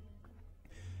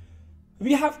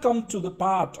 We have come to the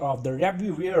part of the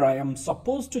review where I am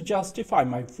supposed to justify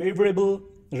my favorable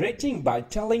rating by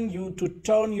telling you to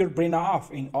turn your brain off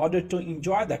in order to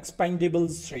enjoy the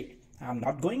Expendables 3. I'm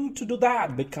not going to do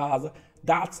that because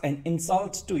that's an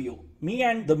insult to you, me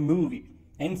and the movie.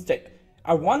 Instead,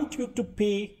 I want you to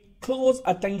pay close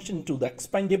attention to the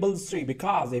Expendables 3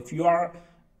 because if you are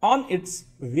on its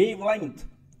wavelength,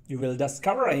 you will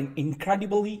discover an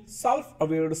incredibly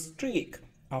self-aware streak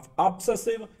of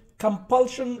obsessive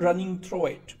compulsion running through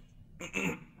it.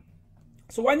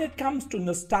 So when it comes to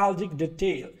nostalgic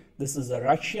detail, this is a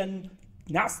Russian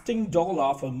nesting doll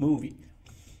of a movie.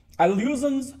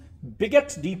 Illusions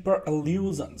beget deeper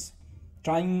illusions,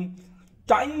 tying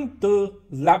the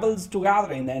levels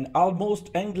together in an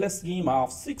almost endless game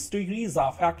of 6 degrees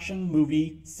of action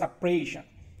movie separation.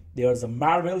 There's a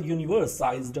Marvel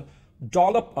Universe-sized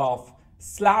dollop of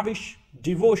slavish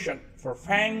devotion for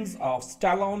fans of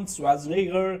Stallone,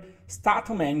 Schwarzenegger,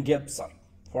 Statham and Gibson.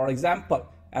 For example,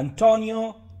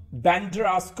 Antonio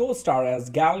Banderas co-star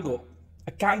as Galgo,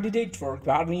 a candidate for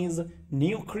Carney's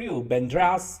new crew.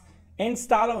 Banderas and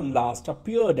Stallone last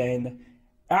appeared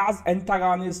as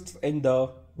antagonists in the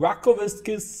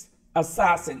Wachowski's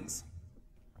Assassins.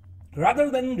 Rather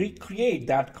than recreate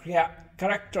that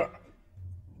character,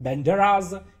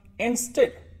 Banderas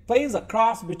instead plays a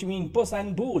cross between Puss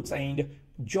in Boots and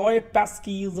Joe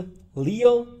Pesci's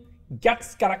Leo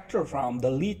Getz character from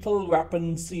the Lethal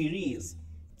Weapon series.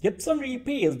 Gibson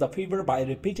repays the favor by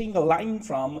repeating a line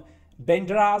from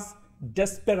Banderas'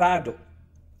 Desperado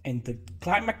in the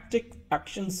climactic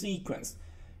action sequence.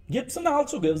 Gibson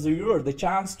also gives the viewer the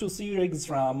chance to see rigs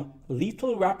from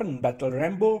Lethal Weapon Battle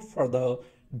Rambo for the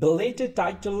belated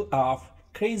title of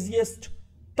Craziest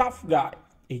Tough Guy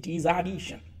 80s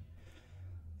edition.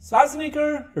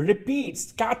 Schwarzenegger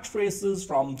repeats catchphrases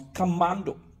from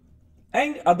Commando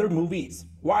and other movies,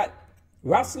 while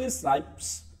Wesley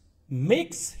Snipes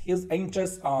makes his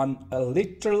entrance on a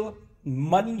literal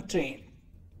money train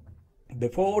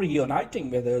before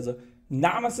uniting with his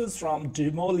nemesis from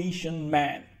Demolition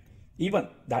Man. Even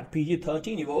that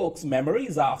PG-13 evokes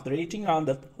memories of the rating on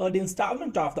the third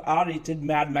installment of the R-rated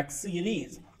Mad Max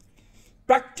series.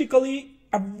 Practically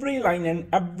every line and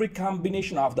every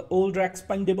combination of the older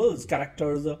Expendables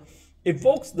characters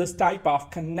evokes this type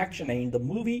of connection, and the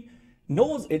movie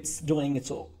knows it's doing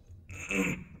so.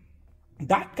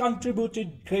 That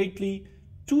contributed greatly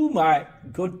to my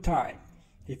good time.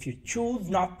 If you choose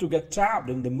not to get trapped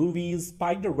in the movie's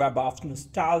spider web of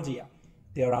nostalgia,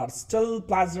 there are still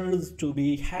pleasures to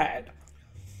be had.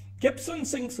 Gibson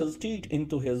sinks his teeth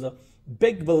into his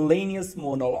big villainous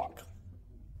monologue,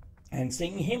 and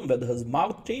seeing him with his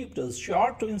mouth taped is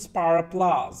sure to inspire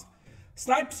applause.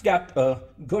 Snipes got a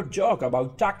good joke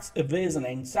about tax evasion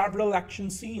and several action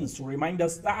scenes to remind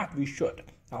us that we should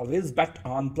always bet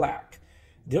on black.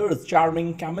 There is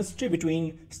charming chemistry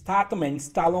between Statham and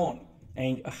Stallone,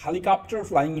 and a helicopter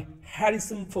flying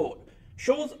Harrison Ford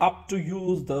shows up to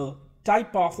use the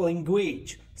type of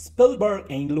language Spielberg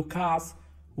and Lucas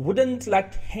wouldn't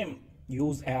let him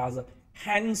use as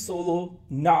Han Solo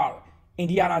nor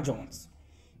Indiana Jones.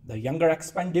 The younger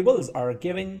Expendables are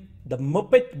given the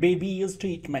Muppet Babies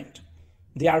treatment.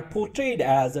 They are portrayed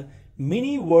as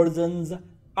mini versions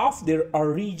of their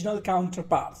original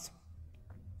counterparts.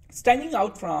 Standing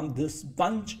out from this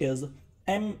bunch is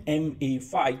MMA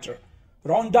fighter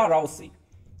Ronda Rousey,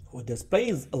 who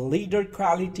displays a leader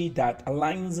quality that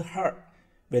aligns her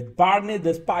with Barney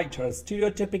despite her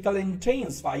stereotypical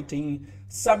intense fighting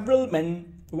several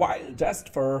men while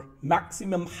dressed for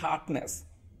maximum hotness.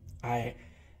 I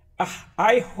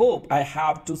hope I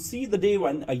have to see the day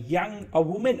when a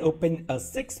woman open a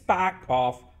six-pack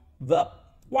of whip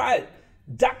while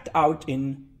decked out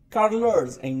in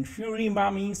curlers and Fury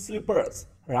Mommy slippers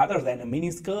rather than a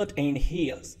miniskirt and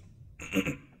heels.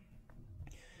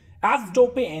 As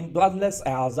dopey and bloodless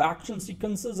as action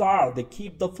sequences are, they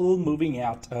keep the film moving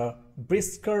at a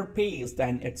brisker pace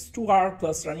than its 2-hour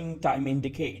plus running time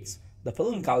indicates. The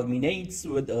film culminates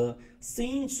with a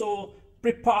scene so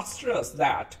preposterous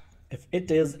that, if it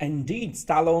is indeed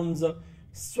Stallone's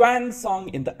swan song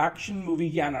in the action movie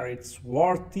genre, it's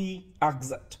worthy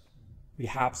exit. We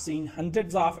have seen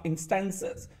hundreds of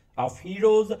instances of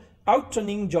heroes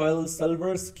outrunning Joel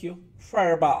Silver's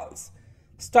fireballs.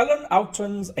 Stallone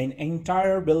outruns an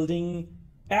entire building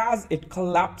as it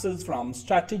collapses from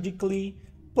strategically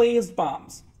placed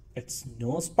bombs. It's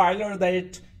no spoiler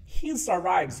that he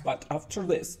survives, but after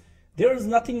this, there is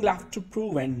nothing left to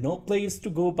prove and no place to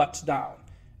go but down.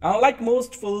 Unlike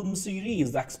most film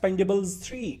series, Expendables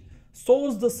 3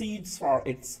 sows the seeds for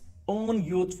its own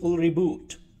youthful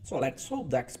reboot. So let's hope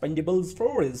the Expendables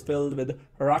 4 is filled with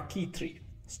Rocky 3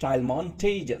 style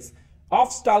montages of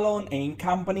Stallone and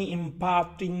company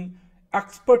imparting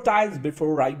expertise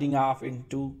before riding off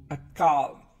into a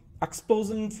calm,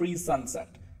 explosion-free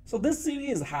sunset. So this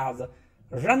series has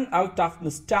run out of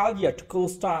nostalgia to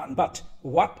coast on, but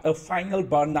what a final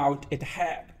burnout it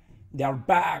had. They are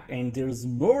back and there's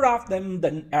more of them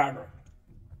than ever.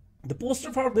 The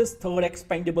poster for this third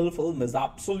Expendable film is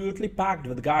absolutely packed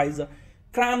with guys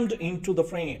crammed into the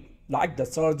frame, like the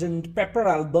Sgt. Pepper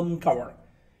album cover.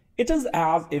 It is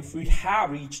as if we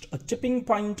have reached a tipping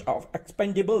point of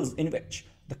Expendables in which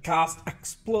the cast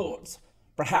explodes.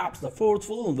 Perhaps the fourth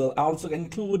film will also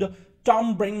include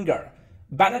Tom Bringer,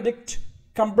 Benedikt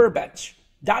Cumberbatch,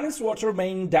 Dennis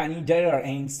Waterman, Danny Dare,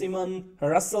 and Simon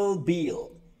Russell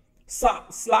Beale.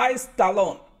 Sly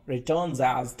Stallone returns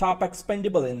as top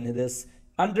expendable in this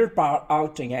underpowered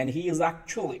outing, and he is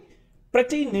actually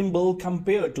pretty nimble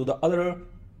compared to the other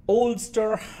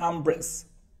oldster hombres,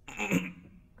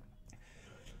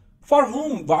 for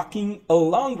whom walking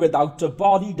along without a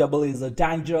body double is a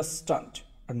dangerous stunt.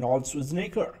 Arnold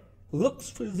Schwarzenegger looks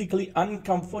physically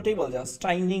uncomfortable just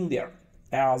standing there,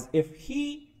 as if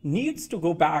he needs to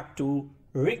go back to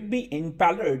Rigby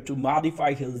Impeller to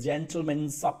modify his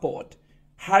gentleman's support.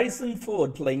 Harrison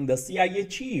Ford, playing the CIA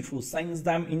chief who sends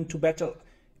them into battle,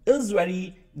 is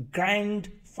very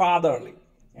grandfatherly,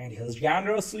 and his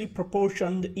generously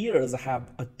proportioned ears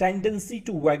have a tendency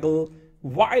to waggle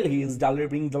while he is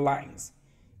delivering the lines.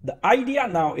 The idea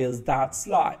now is that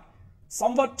Sly,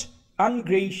 somewhat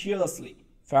ungraciously,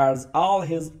 fires all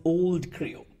his old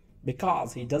crew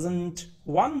because he doesn't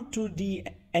want to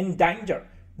endanger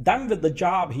them with the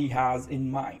job he has in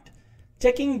mind,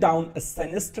 taking down a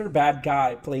sinister bad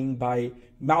guy played by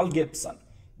Mel Gibson.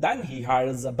 Then he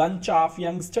hires a bunch of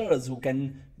youngsters who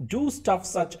can do stuff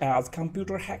such as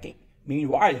computer hacking.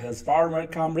 Meanwhile, his former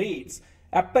comrades,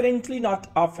 apparently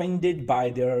not offended by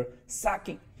their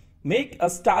sacking, make a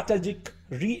strategic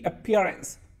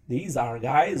reappearance. These are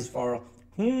guys for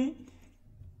whom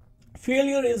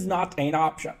failure is not an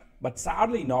option, but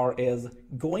sadly nor is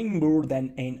going more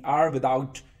than an hour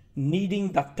without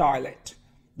needing the toilet.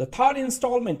 The third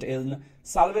installment in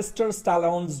Sylvester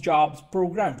Stallone's jobs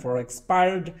program for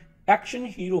expired action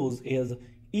heroes is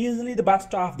easily the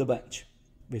best of the bunch,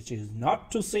 which is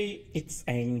not to say it's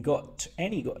any good.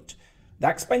 The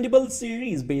Expendables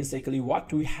series basically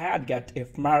what we had get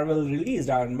if Marvel released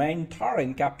Iron Man, Thor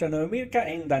and Captain America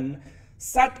and then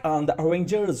sat on the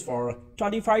Avengers for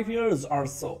 25 years or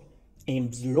so.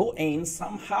 Aims low and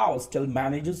somehow still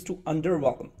manages to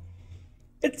underwhelm.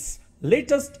 Its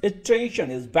latest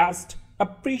iteration is best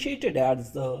appreciated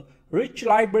as the rich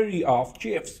library of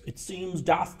chiefs. It seems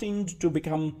destined to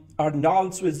become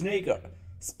Arnold Schwarzenegger,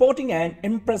 sporting an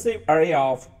impressive array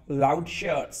of loud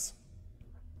shirts.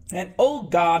 And oh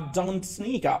god, don't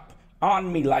sneak up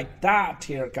on me like that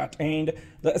haircut and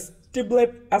the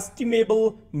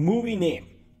estimable movie name,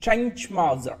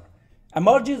 Changemazer,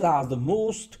 emerges as the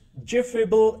most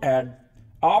gifable ad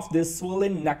of this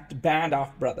swollen-necked band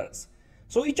of brothers.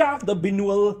 So each of the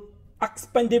Binual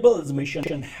Expendables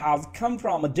mission has come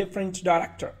from a different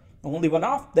director, only one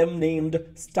of them named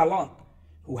Stallone,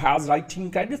 who has writing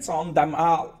credits on them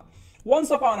all.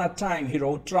 Once upon a time he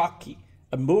wrote Rocky,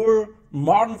 a more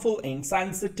mournful and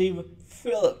sensitive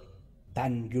film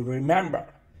than you remember.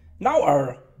 Now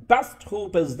our best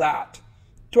hope is that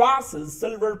Twice's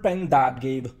silver pen that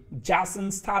gave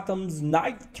Jason Statham's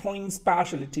knife-throwing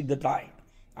specialty the line,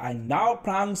 and now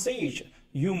pronunciation,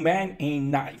 you man ain't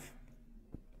knife.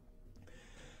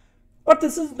 But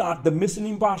this is not the Mission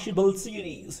Impossible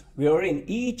series, wherein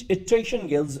each iteration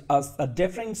gives us a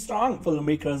different strong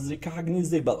filmmaker's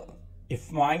recognizable,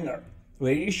 if minor,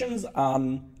 variations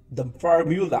on the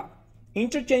formula,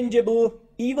 interchangeable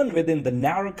even within the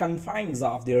narrow confines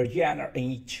of their genre.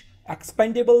 Each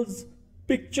Expendables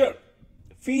picture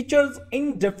features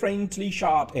indifferently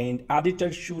shot and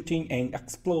edited shooting and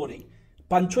exploding,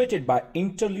 punctuated by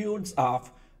interludes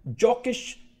of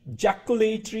jokish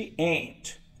jocularity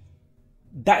and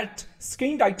that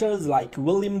screenwriters like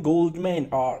William Goldman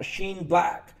or Shane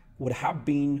Black would have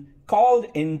been called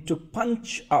in to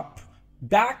punch up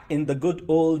back in the good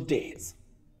old days.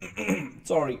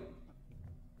 Sorry.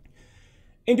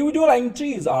 Individual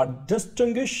entries are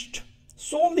distinguished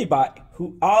solely by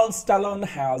who all Stallone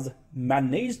has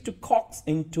managed to coax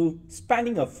into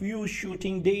spending a few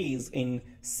shooting days in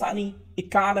sunny,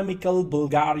 economical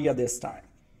Bulgaria this time.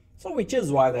 So which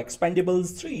is why the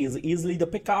Expendables 3 is easily the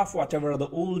pick of whatever the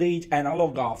old age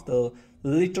analog of the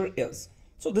latter is.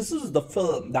 So this is the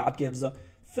film that gives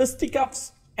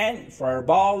fisticuffs and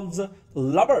fireballs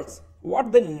lovers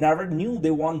what they never knew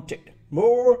they wanted.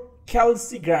 More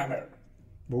Kelsey Grammer.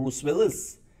 Bruce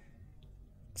Willis,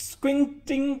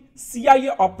 squinting CIA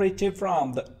operative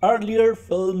from the earlier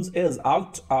films, is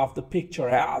out of the picture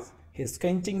as his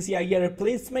squinting CIA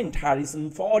replacement Harrison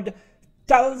Ford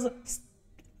tells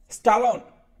Stallone,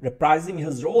 reprising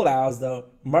his role as the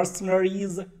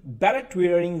mercenaries'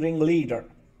 beret-wearing ringleader.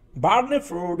 Barney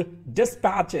Ford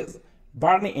dispatches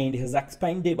Barney and his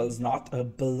Expendables, not a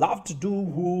beloved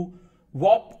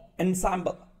doo-wop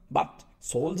ensemble, but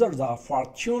soldiers of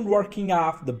fortune working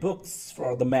off the books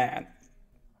for the man,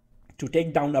 to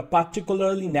take down a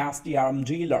particularly nasty armed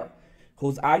dealer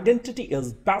whose identity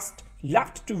is best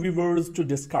left to viewers to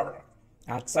discover.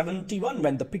 At 71,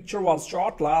 when the picture was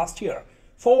shot last year,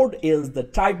 Ford is the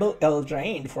tribal elder,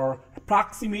 and for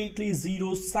approximately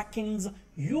 0 seconds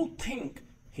you think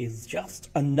he's just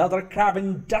another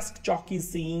craven desk jockey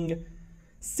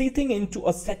seething into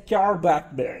a secure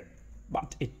blackberry.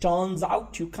 But it turns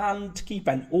out you can't keep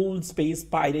an old space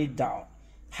pirate down.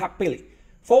 Happily,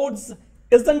 Ford's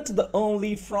isn't the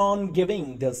only front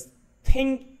giving this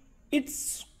thing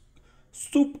its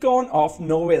soupcon of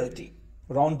novelty.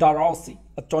 Ronda Rousey,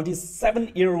 a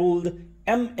 27-year-old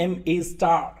MMA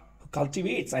star who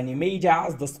cultivates an image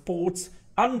as the sport's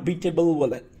unbeatable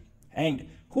villain, and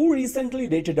who recently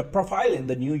dated a profile in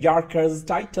the New Yorker's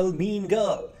title Mean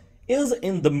Girl, is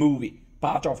in the movie.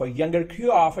 Part of a younger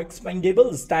crew of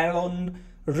Expendables, Stallone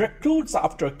recruits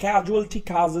after Casualty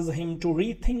causes him to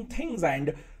rethink things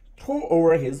and throw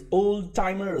over his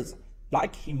old-timers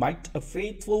like he might a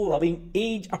faithful, loving,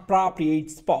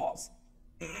 age-appropriate spouse.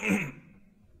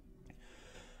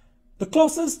 The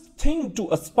closest thing to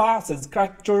a spouse his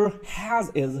character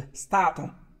has is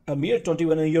Statham, a mere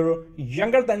 21 years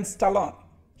younger than Stallone.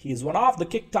 He is one of the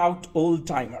kicked-out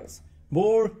old-timers.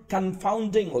 More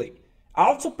confoundingly,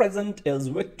 also present is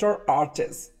Victor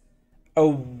Ortiz, a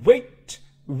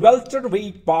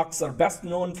welterweight boxer best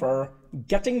known for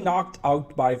getting knocked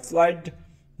out by Floyd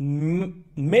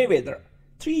Mayweather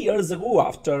 3 years ago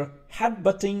after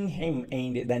headbutting him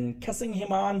and then kissing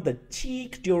him on the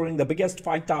cheek during the biggest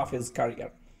fight of his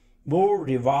career. More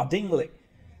rewardingly,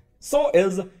 so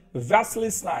is Wesley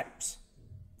Snipes,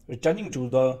 returning to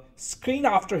the screen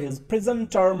after his prison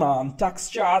term on tax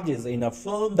charges in a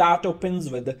film that opens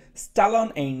with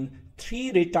Stallone and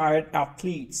 3 retired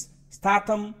athletes,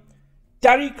 Statham,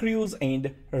 Terry Crews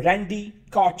and Randy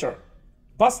Couture,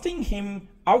 busting him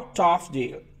out of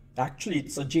jail. Actually,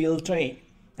 it's a jail train.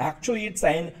 Actually, it's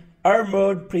an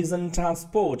armored prison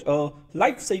transport. A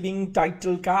life-saving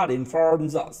title card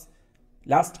informs us,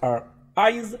 lest our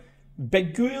eyes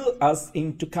beguile us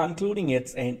into concluding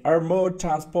it's an armored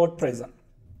transport prison.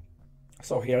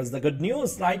 So here's the good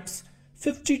news. Snipes,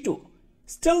 52,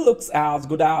 still looks as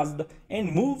good as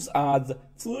and moves as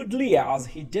fluidly as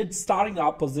he did starring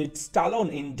opposite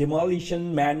Stallone in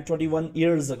Demolition Man 21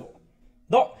 years ago.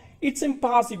 Though it's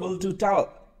impossible to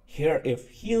tell here if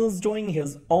he is doing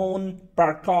his own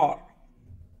parkour.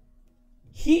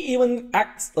 He even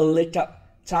acts a little,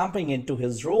 jumping into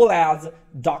his role as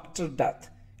Dr. Death,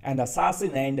 an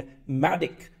assassin and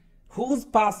medic who's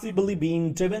possibly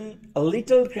been driven a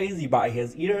little crazy by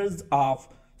his years of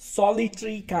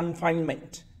solitary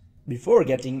confinement before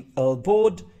getting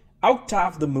elbowed out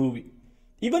of the movie.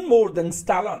 Even more than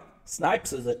Stallone,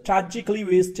 Snipes is a tragically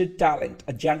wasted talent.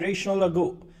 A generation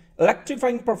ago,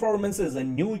 electrifying performances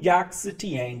in New York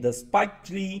City and the Spike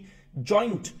Lee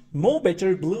joint Mo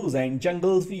Better Blues and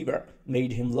Jungle Fever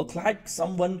made him look like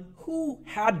someone who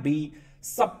had been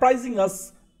surprising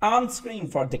us on screen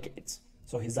for decades.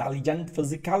 So his elegant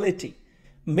physicality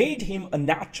made him a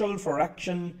natural for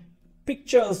action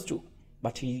pictures too.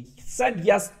 But he said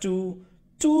yes to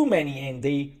too many and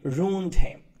they ruined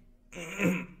him.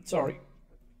 Sorry.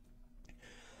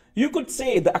 You could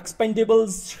say the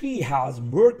Expendables 3 has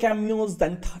more cameos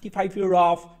than 35 years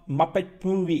of Muppet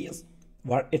movies,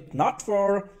 were it not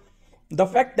for the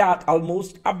fact that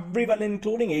almost everyone,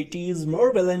 including 80s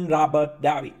more villain Robert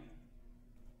Davi,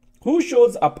 who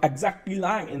shows up exactly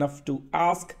long enough to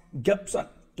ask Gibson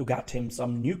to get him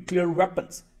some nuclear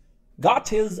weapons, got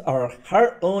his or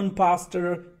her own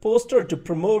poster to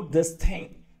promote this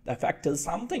thing. The fact is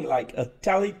something like a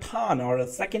telethon or a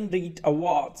second-rate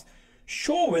awards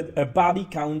show with a body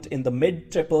count in the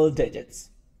mid-triple digits.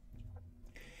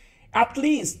 At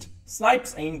least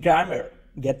Snipes and Grammer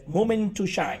get moment to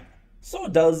shine. So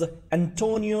does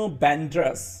Antonio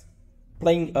Banderas,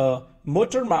 playing a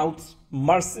motor-mouthed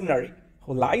mercenary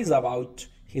who lies about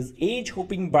his age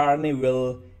hoping Barney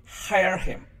will hire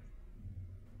him.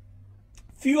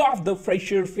 Few of the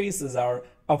fresher faces are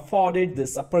afforded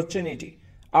this opportunity.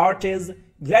 Ortiz,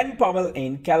 Glen Powell,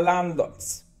 and Kellan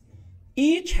Lutz.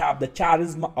 Each have the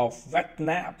charisma of wet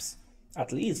naps.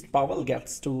 At least Powell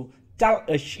gets to tell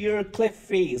a sheer cliff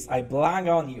face, "I belong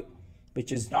on you,"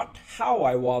 which is not how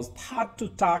I was taught to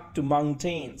talk to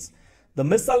mountains. The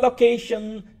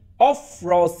misallocation of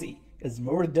Rousey is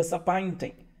more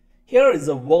disappointing. Here is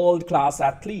a world-class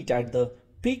athlete at the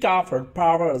peak of her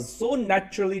powers, so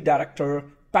naturally director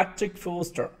Patrick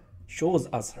Hughes shows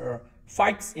us her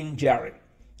fights in Jerry.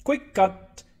 Quick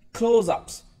cut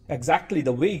close-ups, exactly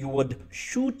the way you would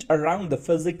shoot around the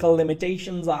physical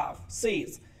limitations of,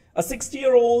 says a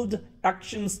 60-year-old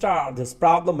action star. This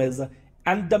problem is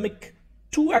endemic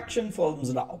to action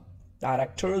films now.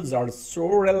 Directors are so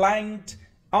reliant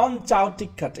on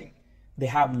chaotic cutting. They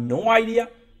have no idea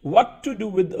what to do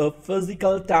with a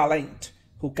physical talent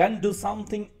who can do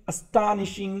something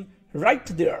astonishing right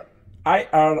there,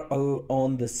 IRL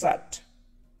on the set.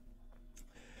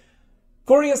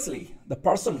 Curiously, the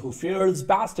person who fares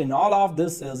best in all of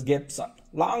this is Gibson,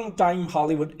 longtime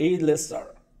Hollywood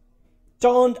A-lister,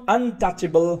 turned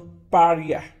untouchable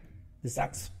pariah. This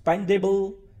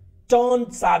expendable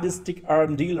turned sadistic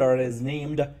arm dealer is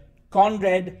named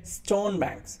Conrad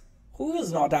Stonebanks, who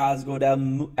is not as good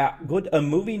a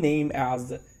movie name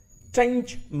as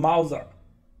Trench Mauser,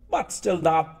 but still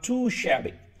not too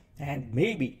shabby. And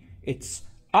maybe its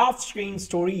off-screen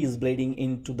story is bleeding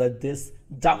into this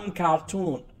dumb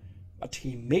cartoon, but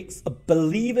he makes a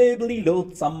believably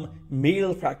loathsome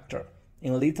male factor.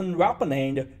 In Lethal Weapon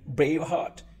and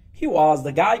Braveheart, he was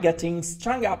the guy getting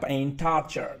strung up and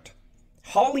tortured,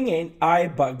 hauling and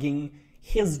eye-bugging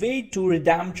his way to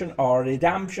redemption or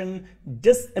redemption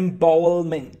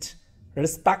disembowelment,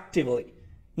 respectively.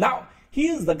 Now, he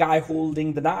is the guy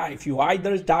holding the knife. You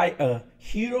either die a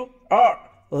hero or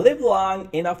live long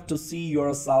enough to see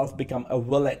yourself become a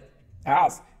villain.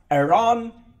 As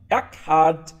Aaron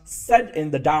Eckhart said in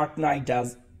The Dark Knight,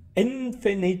 as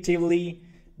infinitively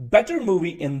better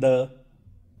movie in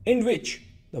which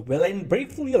the villain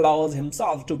briefly allows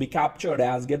himself to be captured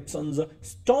as Gibson's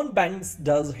Stonebanks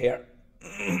does here.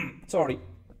 Sorry.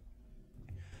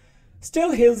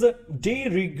 Still his de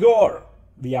rigueur.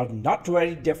 We are not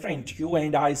very different. You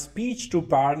and I's speech to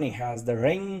Barney has the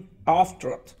ring of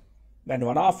truth. When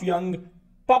one of young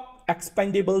pup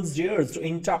Expendables dares to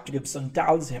interrupt, Gibson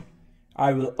tells him,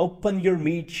 "I will open your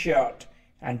meat shirt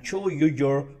and show you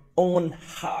your own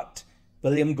heart."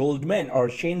 William Goldman or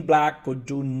Shane Black could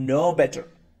do no better.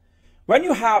 When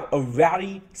you have a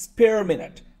very spare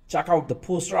minute, check out the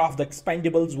poster of the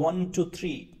Expendables 1 to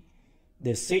 3.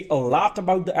 They say a lot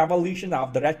about the evolution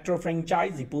of the retro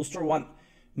franchise. Poster 1,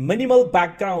 minimal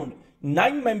background,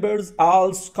 9 members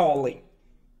all sculling.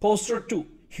 Poster 2,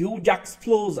 huge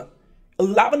explosion,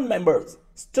 11 members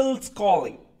still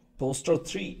sculling. Poster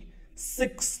 3,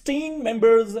 16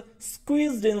 members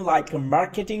squeezed in like a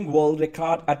marketing world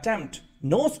record attempt.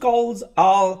 No skulls,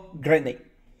 all grinning.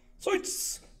 So it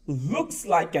looks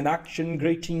like an action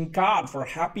greeting card for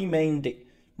Happy Man Day.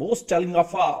 Most telling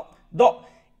of all, though,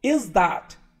 is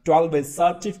that 12 is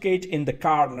certificate in the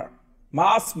corner.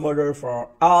 Mass murder for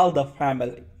all the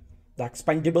family. The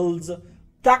Expendables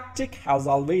tactic has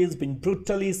always been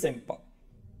brutally simple.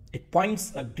 It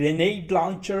points a grenade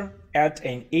launcher at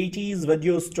an 80s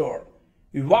video store.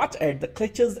 We watch as the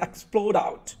clutches explode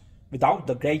out without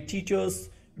the great teachers,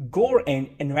 gore and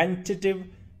inventive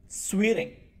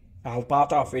swearing, all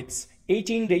part of its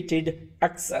 18-rated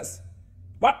access.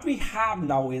 What we have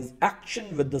now is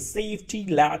action with the safety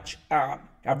latch on.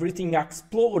 Everything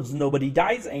explodes, nobody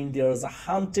dies, and there's a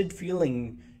haunted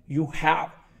feeling you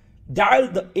have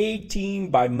dialed the A-team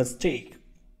by mistake.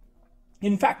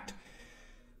 In fact,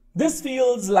 this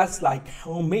feels less like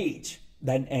homage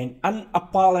than an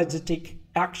unapologetic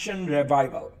action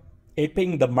revival,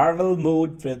 aping the Marvel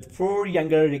mode with 4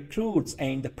 younger recruits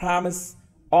and the promise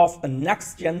of a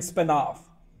next-gen spin-off.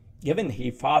 Given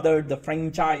he fathered the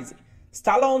franchise,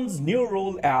 Stallone's new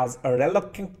role as a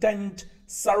reluctant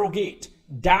surrogate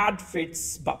dad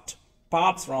fits but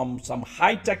parts from some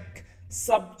high-tech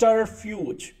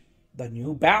subterfuge. The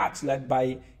new batch led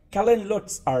by Kellan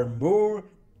Lutz are more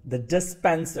the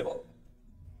dispensable.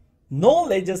 No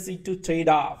legacy to trade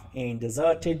off and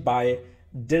deserted by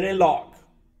dialogue.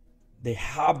 They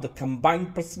have the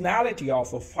combined personality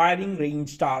of a firing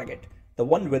range target, the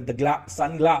one with the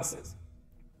sunglasses.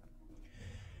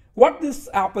 What this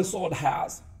episode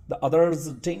has, the others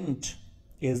didn't,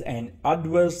 is an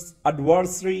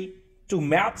adversary to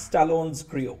Matt Stallone's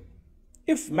crew.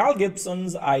 If Mel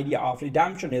Gibson's idea of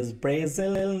redemption is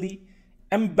brazenly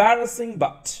embracing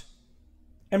but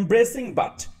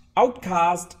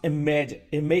outcast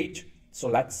image, so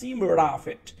let's see more of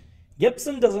it.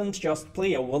 Gibson doesn't just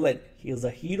play a villain, he is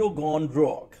a hero gone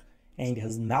rogue, and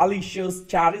his malicious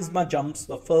charisma jumps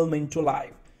the film into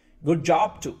life. Good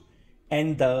job too.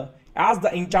 And as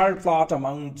the entire plot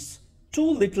amounts to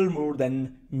little more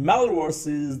than Mel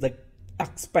versus the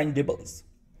Expendables,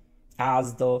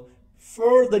 as the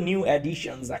further new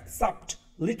additions accept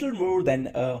little more than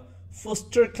a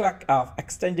fustercluck of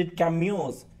extended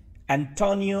cameos.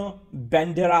 Antonio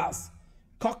Banderas,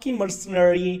 cocky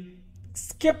mercenary,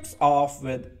 skips off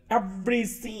with every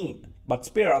scene, but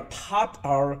spare a thought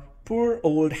our poor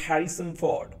old Harrison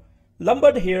Ford,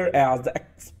 lumbered here as the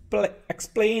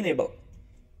explainable,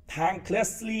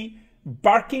 thanklessly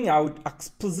barking out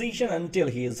exposition until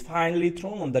he is finally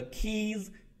thrown the keys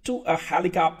to a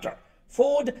helicopter.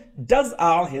 Ford does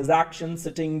all his action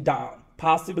sitting down,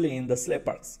 possibly in the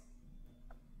slippers.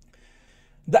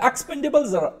 The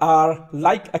Expendables are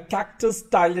like a cactus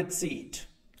toilet seat.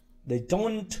 They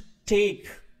don't take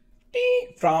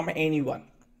from anyone.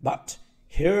 But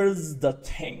here's the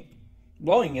thing.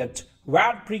 Blowing it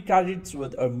wet pre-credits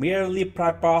with a merely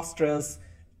preposterous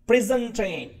prison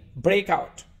train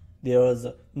breakout. There's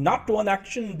not one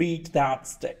action beat that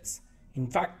sticks. In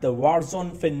fact, the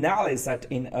Warzone finale set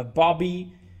in a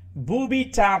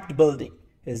booby-trapped building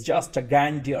is just a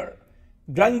grungier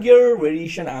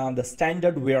variation on the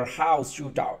standard warehouse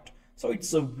shootout. So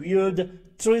it's a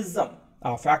weird truism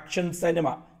of action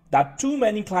cinema that too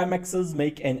many climaxes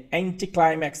make an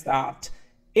anticlimax that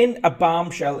in a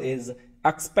bombshell is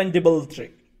Expendable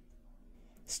 3.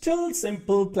 Still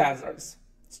simple pleasures.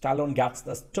 Stallone gets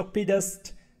the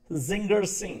stupidest zinger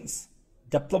scenes,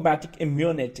 diplomatic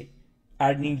immunity,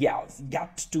 Ernie yells,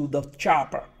 "Get to the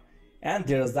chopper," and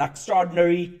there's the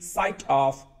extraordinary sight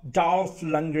of Dolph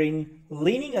Lundgren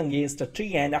leaning against a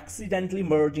tree and accidentally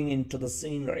merging into the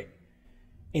scenery.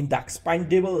 In the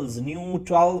Expendables' new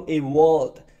 12A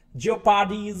world,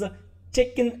 jeopardy is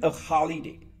taking a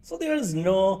holiday, so there is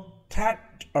no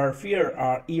threat or fear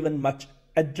or even much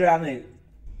adrenaline.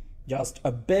 Just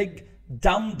a big,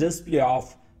 dumb display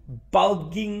of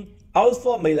bulging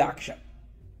alpha male action.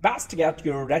 Best get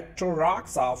your retro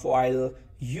rocks off while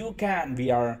you can.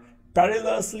 We are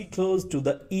perilously close to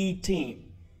the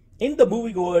E-team. In the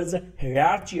moviegoer's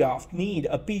hierarchy of need,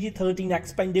 a PG-13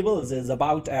 Expendables is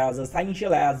about as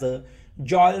essential as a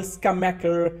Joel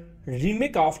Schumacher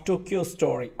remake of Tokyo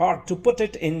Story, or to put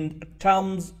it in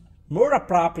terms more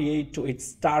appropriate to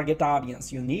its target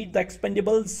audience, you need the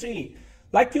Expendables 3,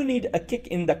 like you need a kick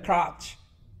in the crotch.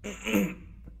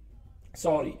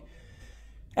 Sorry.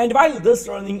 And while this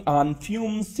running on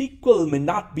fumes sequel may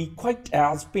not be quite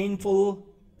as painful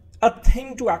a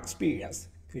thing to experience,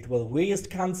 it will waste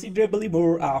considerably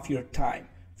more of your time,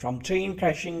 from train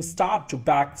crashing start to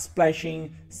back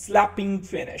splashing, slapping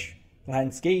finish.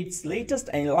 Lionsgate's latest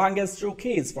and longest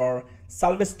showcase for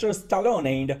Sylvester Stallone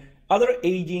and other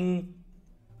aging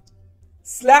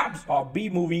slabs of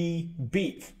B-movie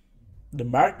beef. The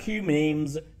marquee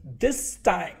names this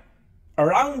time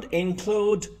around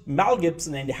include Mel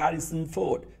Gibson and Harrison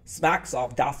Ford, smacks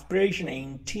of desperation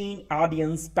and teen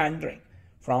audience pandering,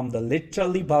 from the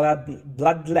literally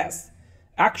bloodless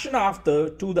action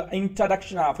to the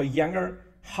introduction of a younger,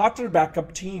 hotter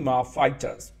backup team of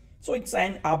fighters. So it's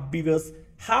an obvious,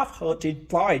 half-hearted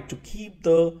ploy to keep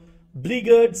the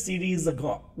beleaguered series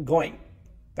going.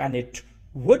 And it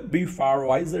would be far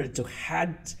wiser to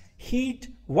heed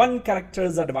one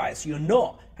character's advice. You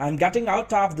know, I'm getting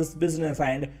out of this business,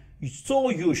 and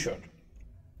so you should.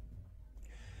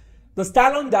 The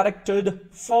Stallone-directed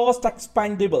first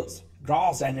Expendables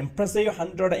grossed an impressive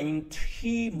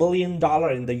 $103 million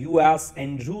in the US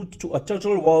en route to a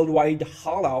total worldwide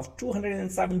haul of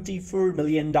 $274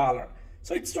 million.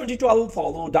 So its 2012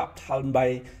 followed up, helmed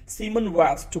by Simon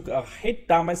West, took a hit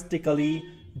domestically,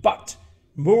 but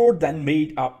more than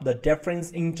made up the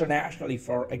difference internationally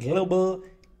for a global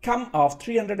come of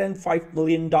 $305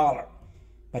 million.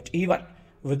 But even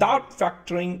without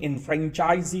factoring in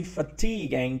franchisee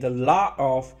fatigue and the law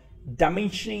of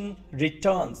diminishing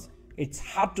returns, it's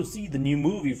hard to see the new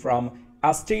movie from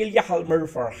Australia Helmer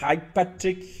for hype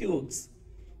Patrick Hughes,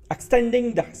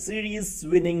 extending the series'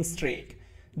 winning streak,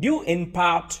 due in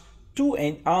part to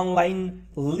an online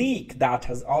leak that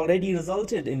has already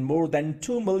resulted in more than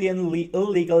 2 million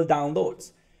illegal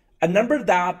downloads, a number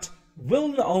that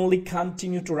will only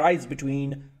continue to rise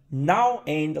between now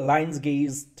and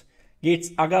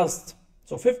Lionsgate's August,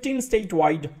 so 15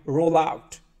 statewide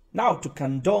rollout. Now to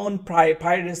condone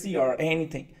piracy or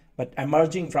anything, but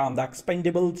emerging from the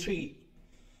Expendable 3,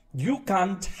 you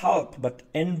can't help but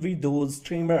envy those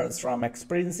streamers from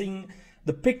experiencing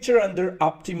the picture under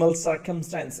optimal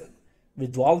circumstances,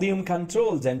 with volume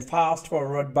controls and fast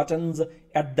forward buttons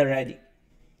at the ready.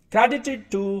 Credited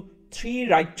to 3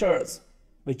 writers,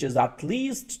 which is at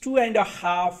least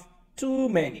 2.5 too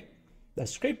many. The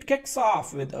script kicks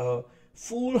off with a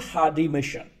foolhardy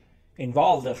mission.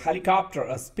 Involves a helicopter,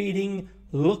 a speeding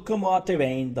locomotive,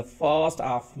 and the first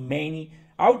of many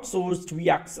outsourced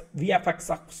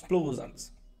VFX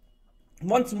explosions.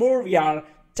 Once more, we are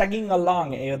tagging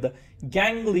along with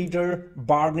gang leader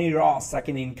Barney Ross,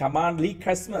 second in command Lee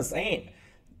Christmas, and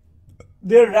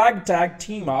their ragtag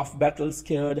team of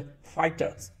battle-scared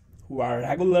fighters who are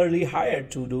regularly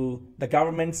hired to do the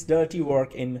government's dirty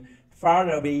work in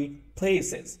faraway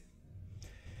places.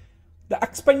 The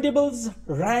Expendables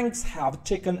ranks have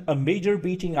taken a major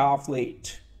beating of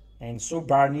late, and so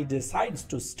Barney decides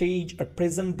to stage a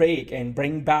prison break and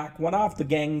bring back one of the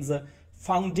gang's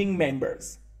founding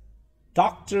members,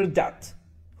 Dr. Death,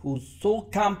 who's so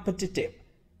competitive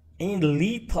and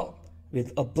lethal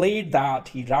with a blade that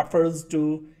he refers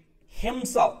to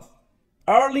himself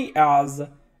early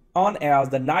on as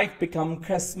the knife becomes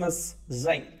Christmas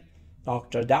zing.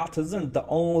 Dr. Death isn't the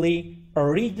only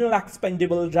original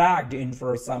Expendable dragged in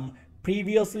for some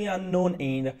previously unknown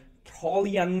and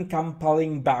wholly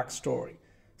uncompelling backstory.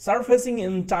 Surfacing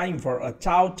in time for a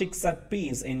chaotic set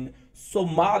piece in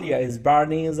Somalia is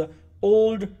Barney's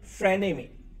old frenemy,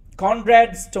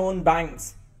 Conrad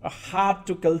Stonebanks, a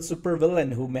hard-to-kill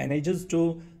supervillain who manages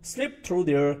to slip through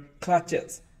their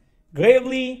clutches.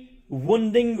 Gravely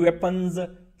wounding weapons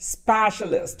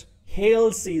specialist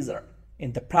Hail Caesar,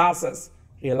 in the process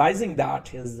realizing that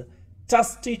his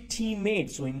trusty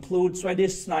teammates, who include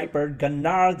Swedish sniper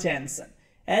Gunnar Jensen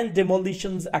and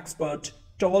demolitions expert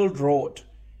Toll Roth,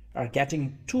 are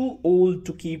getting too old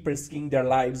to keep risking their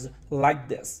lives like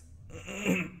this.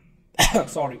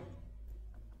 Sorry.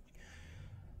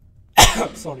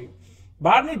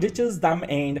 Barney ditches them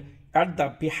and, at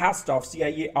the behest of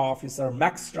CIA officer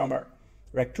Max Strummer,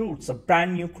 recruits a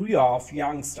brand new crew of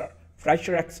youngster,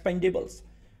 fresher Expendables.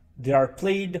 They are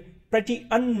played pretty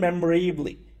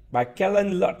unmemorably by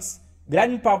Kellan Lutz,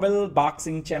 Glen Powell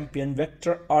boxing champion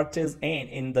Victor Ortiz, and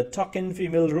in the token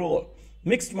female role,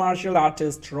 mixed martial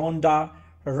artist Ronda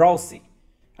Rousey,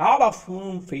 all of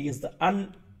whom face the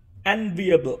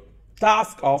unenviable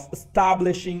task of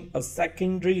establishing a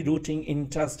secondary rooting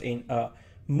interest in a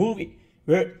movie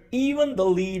where even the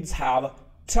leads have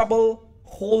trouble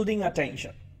holding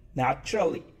attention.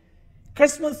 Naturally,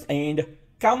 Christmas and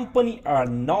company are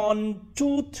none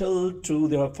too thrilled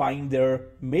to find their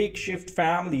makeshift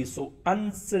family so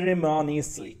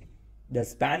unceremoniously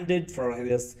disbanded for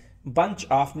this bunch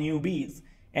of newbies,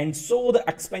 and so the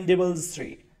Expendables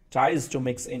 3 tries to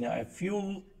mix in a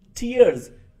few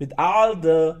tears with all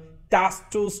the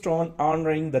testosterone,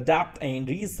 honoring the depth and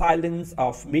resilience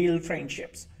of male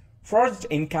friendships forged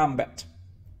in combat,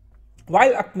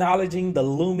 while acknowledging the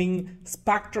looming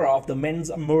specter of the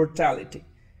men's mortality.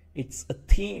 It's a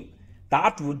theme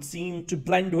that would seem to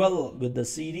blend well with the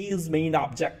series' main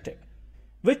objective,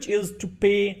 which is to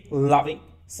pay loving,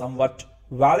 somewhat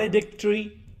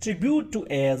valedictory tribute to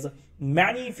as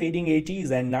many fading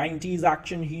 80s and 90s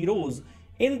action heroes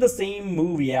in the same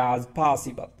movie as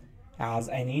possible. As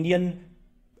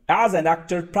an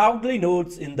actor proudly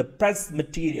notes in the press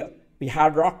material, we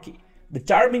had Rocky, the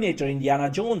Terminator, Indiana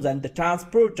Jones, and the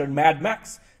Transporter, Mad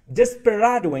Max,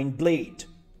 Desperado, and Blade.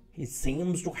 He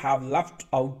seems to have left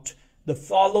out the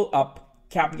follow-up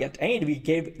caveat, and we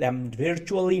gave them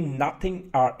virtually nothing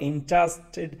or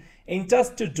interested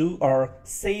to do or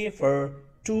say for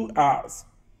 2 hours.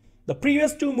 The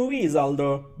previous 2 movies,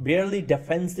 although barely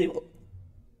defensible,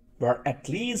 were at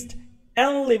least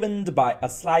enlivened by a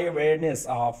sly awareness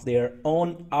of their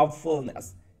own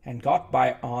awfulness and got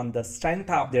by on the strength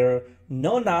of their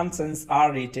no-nonsense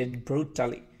R-rated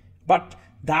brutality. But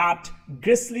that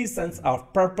grisly sense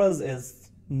of purpose is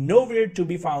nowhere to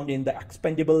be found in the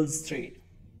Expendables 3,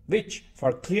 which,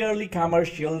 for clearly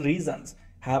commercial reasons,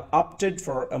 have opted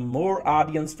for a more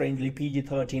audience-friendly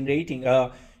PG-13 rating,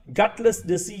 a gutless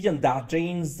decision that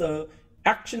drains the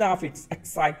action of its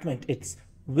excitement, its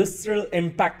visceral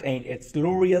impact, and its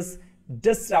glorious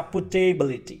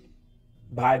disreputability.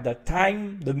 By the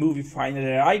time the movie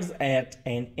finally arrives at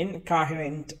an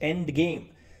incoherent endgame,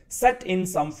 set in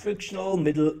some fictional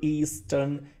Middle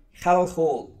Eastern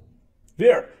hellhole,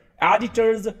 where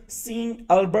editors Sean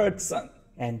Albertson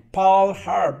and Paul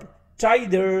Herb try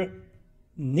their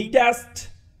needest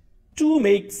to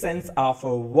make sense of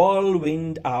a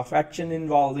whirlwind of action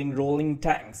involving rolling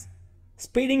tanks,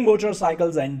 speeding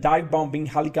motorcycles, and dive-bombing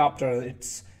helicopters.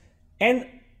 It's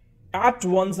at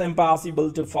once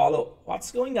impossible to follow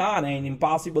what's going on and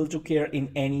impossible to care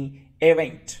in any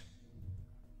event.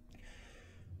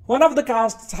 One of the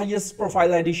cast's highest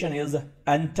profile addition is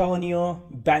Antonio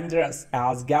Banderas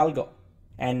as Galgo,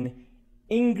 an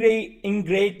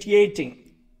ingratiating,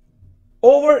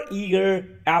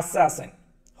 over-eager assassin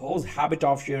whose habit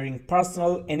of sharing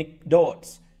personal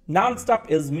anecdotes non-stop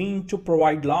is meant to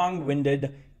provide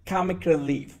long-winded comic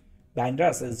relief.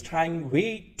 Banderas is trying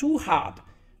way too hard,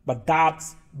 but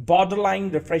that's borderline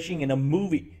refreshing in a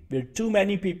movie where too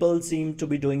many people seem to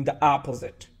be doing the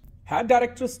opposite. Had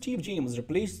director Steve James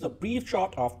replaced the brief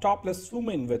shot of topless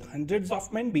women with hundreds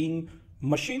of men being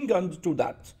machine gunned to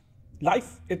death,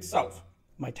 life itself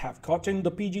might have gotten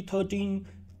the PG-13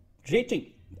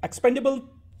 rating. Expendables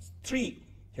 3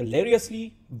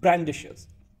 hilariously brandishes.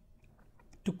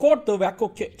 To quote the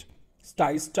Wacko Kid,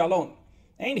 Stallone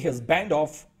and his band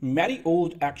of merry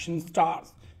old action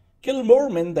stars kill more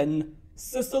men than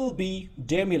Cecil B.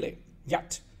 DeMille.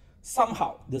 Yet,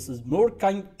 somehow, this is more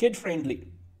kid-friendly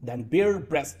than bare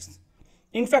breasts.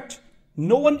 In fact,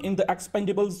 no one in the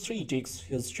Expendables 3 takes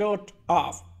his shirt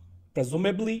off,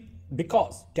 presumably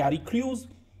because Terry Crews'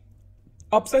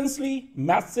 obscenely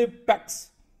massive pecs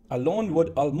alone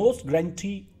would almost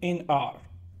guarantee an R.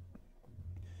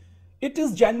 It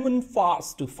is genuine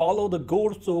farce to follow the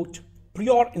gore-soaked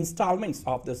prior installments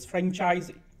of this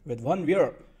franchise, with one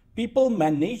where people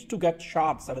manage to get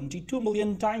shot 72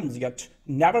 million times yet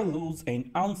never lose an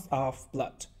ounce of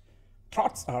blood.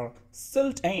 Throats are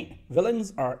slit and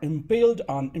villains are impaled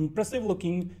on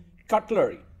impressive-looking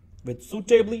cutlery with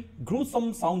suitably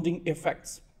gruesome-sounding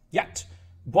effects. Yet,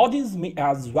 bodies may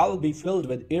as well be filled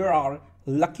with air or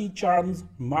Lucky Charms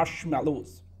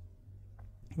marshmallows.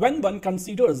 When one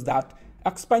considers that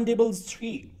Expendables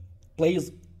 3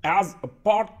 plays as a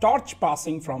torch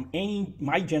passing from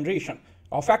my generation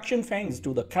of action fans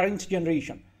to the current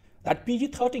generation, that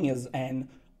PG-13 is an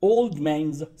old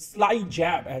man's sly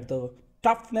jab at the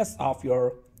toughness of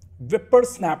your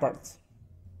whippersnappers.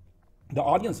 The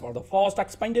audience for the first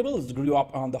Expendables grew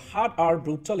up on the hard R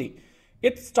brutally.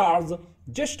 Its stars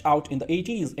dished out in the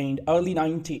 80s and early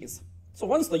 90s. So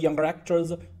once the younger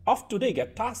actors of today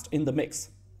get tossed in the mix,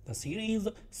 the series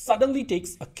suddenly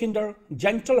takes a kinder,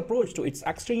 gentle approach to its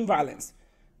extreme violence.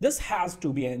 This has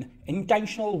to be an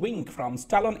intentional wink from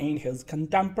Stallone and his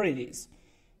contemporaries.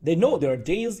 They know their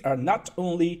days are not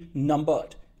only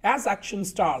numbered as action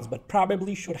stars, but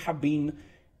probably should have been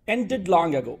ended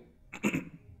long ago.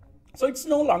 So it's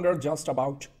no longer just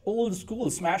about old school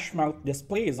smash mouth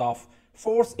displays of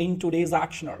force in today's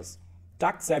actioners.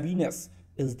 Tech savviness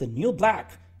is the new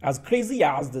black. As crazy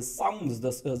as this sounds,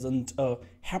 this isn't a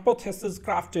hypothesis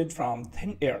crafted from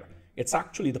thin air. It's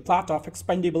actually the plot of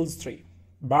Expendables 3.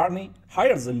 Barney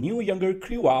hires a new younger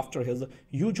crew after his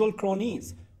usual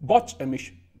cronies botch a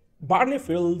mission. Barney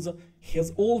feels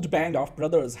his old band of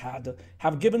brothers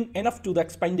have given enough to the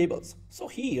Expendables, so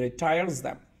he retires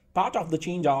them. Part of the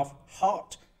change of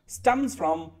heart stems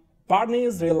from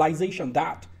Barney's realization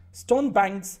that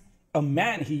Stonebanks, a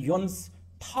man he once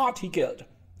thought he killed,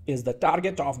 is the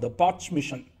target of the botch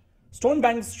mission.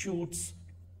 Stonebanks shoots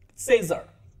Caesar,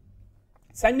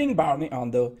 sending Barney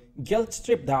on the guilt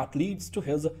trip that leads to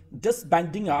his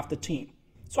disbanding of the team.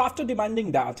 So after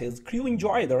demanding that his crew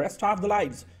enjoy the rest of their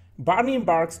lives, Barney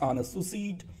embarks on a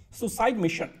suicide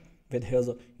mission with his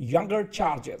younger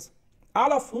charges,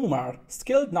 all of whom are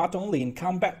skilled not only in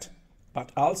combat,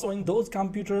 but also in those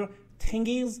computer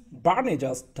thingies Barney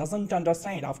just doesn't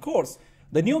understand. Of course,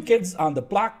 the new kids on the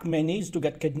block manage to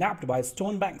get kidnapped by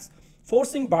Stonebanks,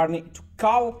 forcing Barney to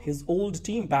call his old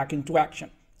team back into action.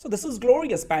 So this is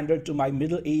glorious pander to my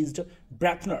middle-aged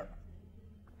brethren.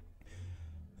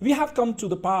 We have come to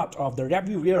the part of the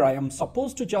review where I am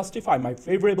supposed to justify my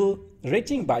favorable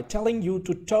rating by telling you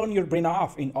to turn your brain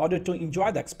off in order to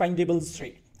enjoy the Expendables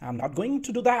 3. I'm not going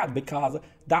to do that because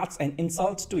that's an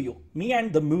insult to you, me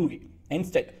and the movie.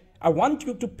 Instead, I want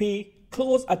you to pay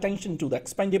close attention to the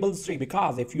Expendables 3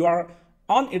 because if you are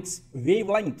on its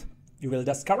wavelength, you will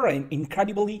discover an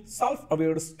incredibly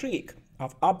self-aware streak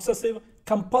of obsessive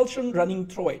compulsion running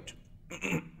through it.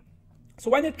 So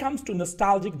when it comes to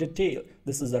nostalgic detail,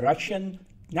 this is a Russian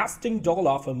nesting doll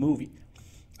of a movie.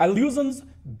 Illusions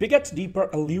beget deeper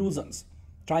illusions,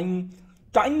 tying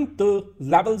the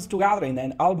levels together in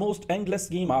an almost endless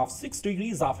game of 6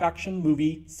 degrees of action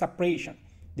movie separation.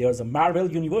 There's a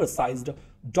Marvel Universe-sized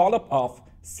dollop of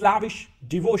slavish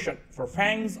devotion for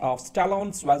fans of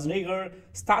Stallone, Schwarzenegger,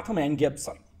 Statham and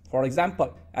Gibson. For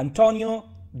example, Antonio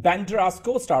Banderas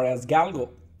co-star as Galgo,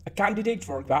 a candidate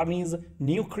for Barney's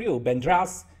new crew.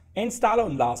 Banderas and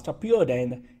Stallone last appeared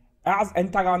as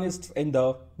antagonists in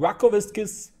the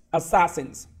Wachowski's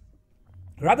Assassins.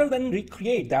 Rather than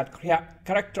recreate that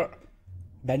character,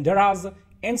 Banderas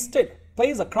instead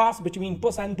plays a cross between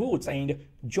Puss in Boots, and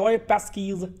Joe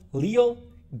Pesci's Leo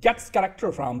gets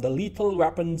character from the Lethal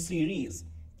Weapon series.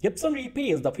 Gibson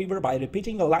repays the favor by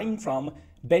repeating a line from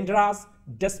Banderas'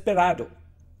 Desperado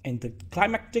in the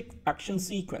climactic action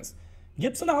sequence.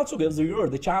 Gibson also gives the viewer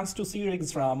the chance to see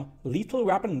rigs from Lethal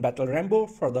Weapon Battle Rambo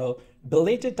for the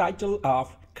belated title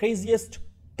of Craziest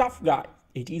Tough Guy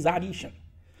 80s edition.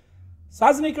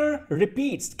 Schwarzenegger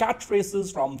repeats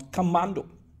catchphrases from Commando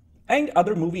and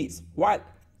other movies, while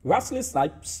Wesley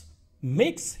Snipes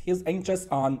makes his entrance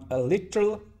on a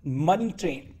literal money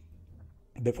train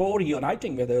before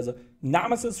uniting with his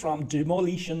nemesis from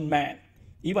Demolition Man.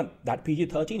 Even that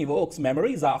PG-13 evokes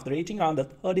memories of the rating on the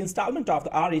third installment of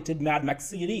the R-rated Mad Max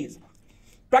series.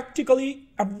 Practically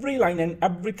every line and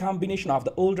every combination of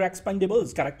the older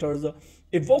Expendables characters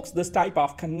evokes this type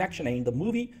of connection, and the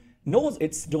movie knows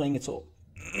it's doing so.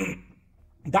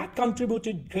 That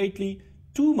contributed greatly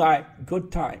to my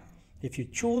good time. If you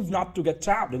choose not to get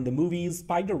trapped in the movie's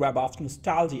spiderweb of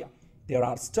nostalgia, there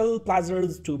are still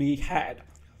pleasures to be had.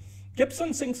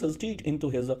 Gibson sinks his teeth into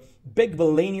his big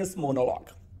villainous monologue,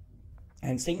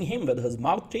 and seeing him with his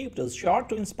mouth taped is sure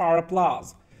to inspire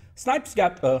applause. Snipes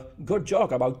got a good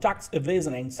joke about tax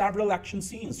evasion and several action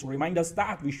scenes to remind us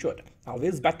that we should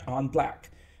always bet on black.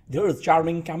 There is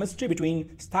charming chemistry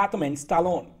between Statham and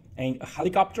Stallone, and a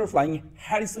helicopter flying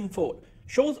Harrison Ford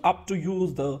shows up to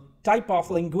use the type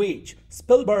of language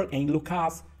Spielberg and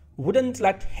Lucas wouldn't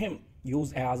let him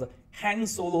use as Han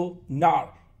Solo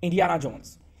nor Indiana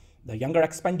Jones. The younger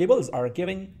Expendables are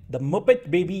given the Muppet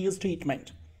Babies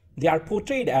treatment. They are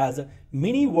portrayed as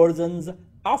mini versions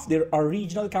of their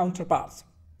original counterparts.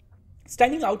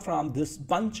 Standing out from this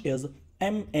bunch is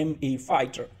MMA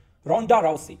fighter Ronda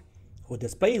Rousey, who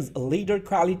displays a leader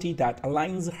quality that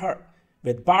aligns her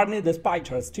with Barney despite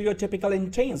her stereotypical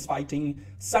intense fighting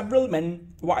several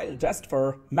men while dressed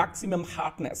for maximum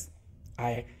hotness.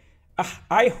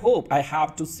 I hope I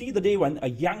have to see the day when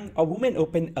a woman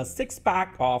open a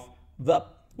six-pack of whip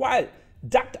while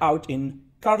decked out in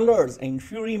curlers and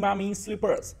Fury Mommy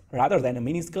slippers rather than a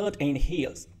miniskirt and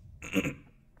heels.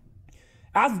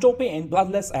 As dopey and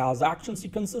bloodless as action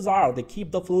sequences are, they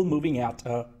keep the film moving at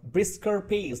a brisker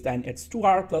pace than its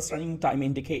 2-hour-plus running time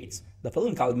indicates. The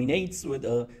film culminates with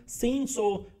a scene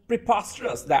so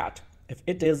preposterous that, if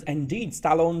it is indeed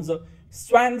Stallone's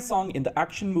swan song in the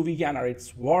action movie genre,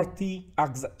 it's worthy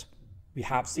exit. We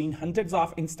have seen hundreds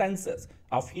of instances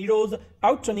of heroes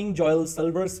outrunning Joel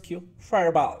Silver's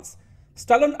fireballs.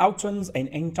 Stallone outruns an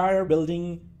entire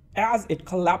building as it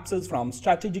collapses from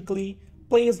strategically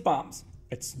placed bombs.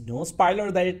 It's no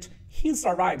spoiler that he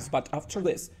survives, but after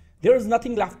this, there is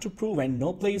nothing left to prove and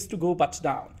no place to go but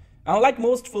down. Unlike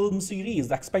most film series,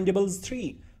 Expendables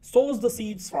 3 sows the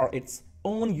seeds for its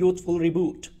own youthful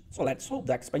reboot. So let's hope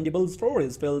the Expendables 4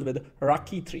 is filled with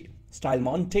Rocky 3 style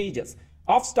montages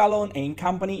of Stallone and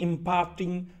company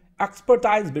imparting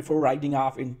expertise before riding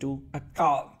off into a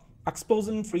calm,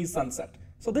 explosion-free sunset.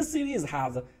 So this series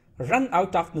has run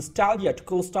out of nostalgia to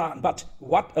coast on, but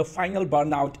what a final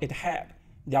burnout it had.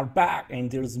 They are back and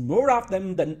there's more of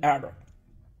them than ever.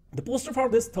 The poster for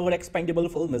this third Expendable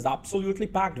film is absolutely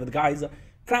packed with guys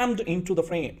crammed into the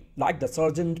frame, like the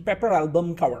Sgt. Pepper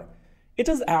album cover. It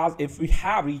is as if we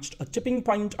have reached a tipping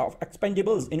point of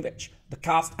Expendables in which the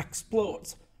cast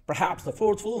explodes. Perhaps the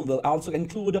fourth film will also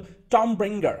include Tom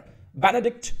Bringer,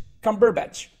 Benedikt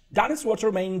Cumberbatch, Dennis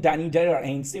Waterman, Danny Dyer,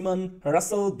 and Simon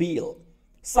Russell Beale.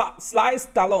 Sly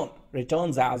Stallone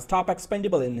returns as top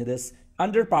Expendable in this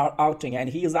underpower outing, and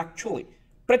he is actually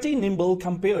pretty nimble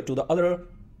compared to the other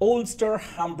oldster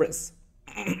hombres,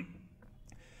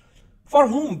 for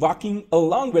whom walking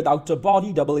along without a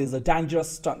body double is a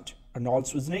dangerous stunt. Arnold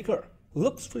Schwarzenegger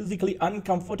looks physically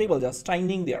uncomfortable just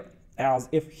standing there, as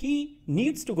if he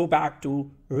needs to go back to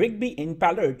Rigby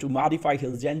Impeller to modify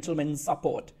his gentleman's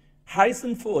support.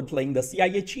 Harrison Ford, playing the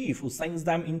CIA chief who sends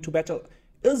them into battle,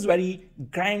 is very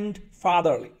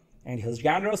grandfatherly, and his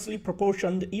generously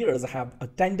proportioned ears have a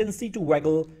tendency to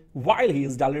waggle while he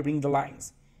is delivering the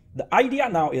lines. The idea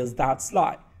now is that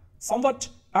Sly, somewhat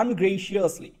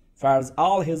ungraciously, fires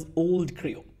all his old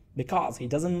crew because he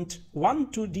doesn't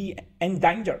want to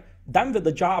endanger them with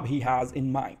the job he has in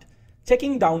mind,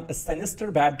 taking down a sinister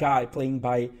bad guy playing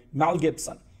by Mel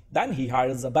Gibson. Then he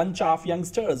hires a bunch of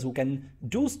youngsters who can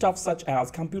do stuff such as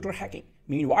computer hacking.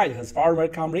 Meanwhile, his former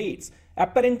comrades,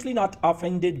 apparently not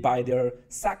offended by their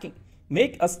sacking,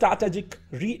 make a strategic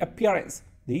reappearance.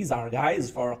 These are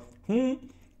guys for whom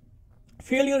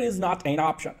failure is not an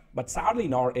option, but sadly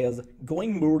nor is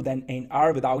going more than an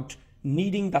hour without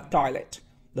needing the toilet.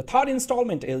 The third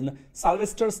installment in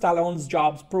Sylvester Stallone's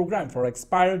jobs program for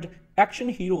expired action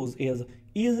heroes is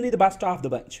easily the best of the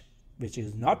bunch, which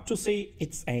is not to say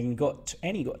it's any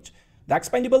good. The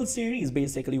Expendables series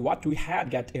basically what we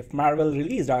had get if Marvel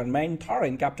released Iron Man, Thor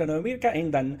and Captain America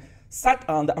and then sat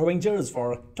on the Avengers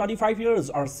for 25 years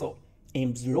or so.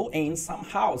 Aims low and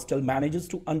somehow still manages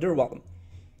to underwhelm.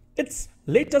 Its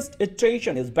latest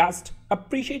iteration is best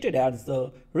appreciated as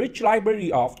the rich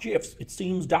library of GIFs. It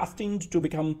seems destined to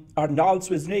become Arnold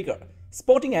Schwarzenegger,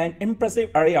 sporting an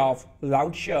impressive array of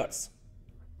loud shirts.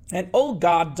 And oh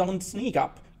god, don't sneak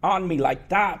up on me like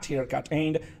that haircut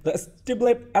and the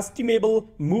estimable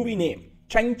movie name,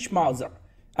 Trench Mauser,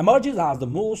 emerges as the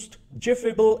most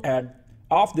gifable ad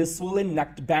of this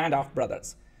swollen-necked band of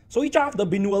brothers. So each of the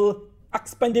Binual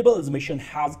Expendables mission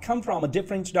has come from a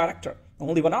different director,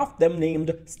 only one of them named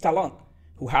Stallone,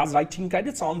 who has writing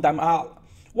credits on them all.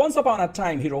 Once upon a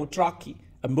time he wrote Rocky,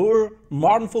 a more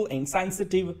mournful and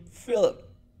sensitive film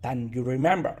than you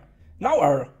remember. Now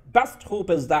our best hope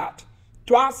is that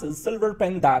twas his silver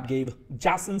pen that gave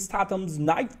Jason Statham's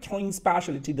knife-throwing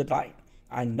specialty the line,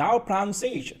 and now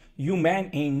pronunciation, you man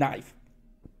ain't knife.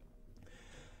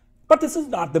 But this is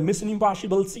not the Mission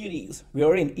Impossible series,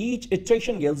 wherein each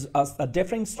iteration gives us a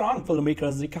different strong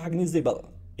filmmaker's recognizable,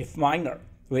 if minor,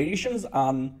 variations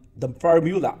on the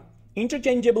formula,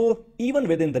 interchangeable even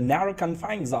within the narrow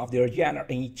confines of their genre.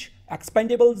 Each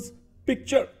Expendables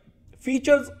picture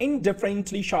features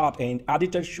indifferently shot and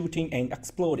edited shooting and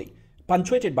exploding,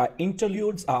 punctuated by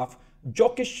interludes of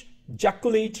jokish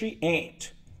jocularity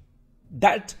and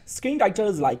that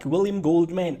screenwriters like William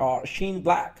Goldman or Shane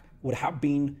Black would have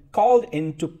been called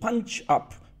in to punch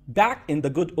up back in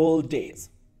the good old days.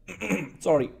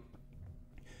 Sorry.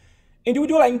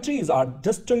 Individual entries are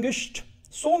distinguished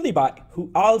solely by who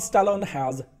all Stallone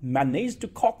has managed to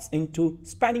coax into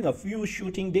spending a few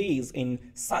shooting days in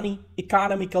sunny,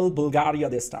 economical Bulgaria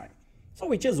this time. So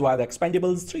which is why the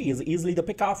Expendables 3 is easily the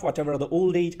pick of whatever the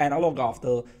old age analog of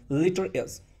the latter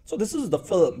is. So this is the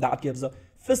film that gives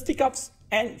fisticuffs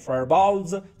and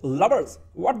fireballs lovers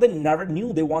what they never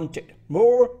knew they wanted.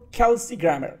 More Kelsey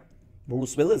Grammer,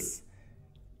 Bruce Willis.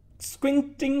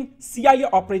 Squinting CIA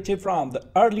operative from the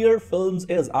earlier films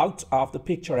is out of the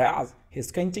picture as his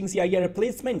squinting CIA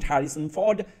replacement Harrison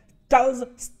Ford tells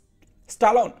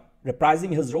Stallone,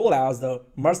 reprising his role as the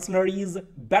mercenaries'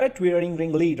 beret-wearing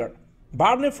ringleader.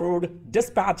 Barney Ford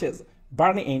dispatches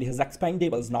Barney and his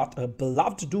Expendables, not a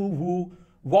beloved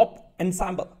doo-wop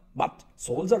ensemble, but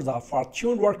soldiers of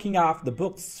fortune working off the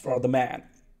books for the man,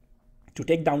 to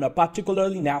take down a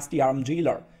particularly nasty armed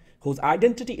dealer whose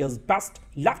identity is best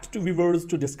left to viewers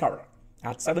to discover.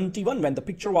 At 71, when the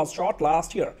picture was shot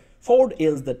last year, Ford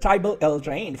is the Tybal L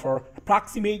train for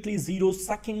approximately 0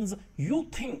 seconds. You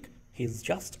think he's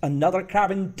just another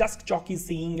craven desk jockey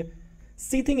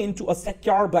seething into a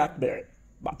secure BlackBerry.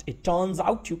 But it turns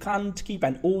out you can't keep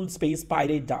an old space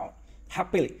pirate down.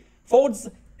 Happily, Ford's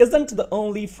isn't the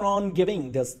only front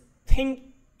giving this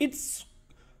thing its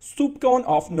soupcon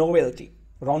of novelty.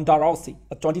 Ronda Rousey,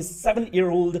 a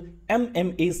 27-year-old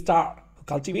MMA star who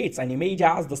cultivates an image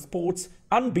as the sport's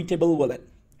unbeatable villain,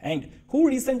 and who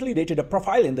recently dated a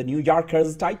profile in the New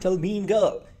Yorker's title Mean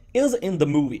Girl, is in the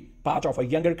movie, part of a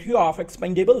younger crew of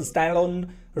Expendables Stallone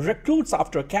recruits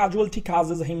after a casualty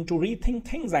causes him to rethink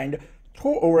things and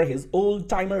throw over his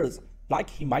old-timers like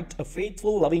he might a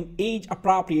faithful, loving,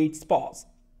 age-appropriate spouse.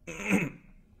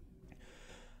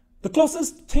 The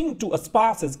closest thing to a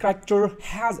spouse his character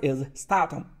has is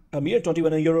Statham, a mere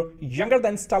 21 years younger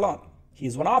than Stallone. He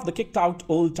is one of the kicked-out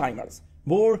old-timers.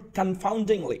 More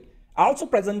confoundingly, also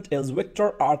present is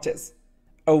Victor Ortiz,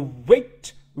 a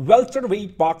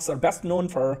welterweight boxer best known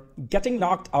for getting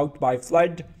knocked out by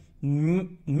Floyd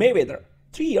Mayweather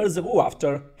 3 years ago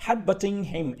after headbutting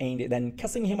him and then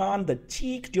kissing him on the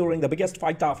cheek during the biggest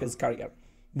fight of his career.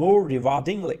 More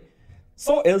rewardingly,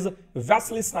 so is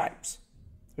Wesley Snipes,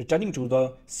 returning to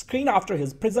the screen after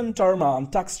his prison term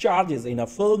on tax charges in a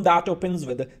film that opens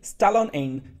with Stallone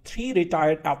and 3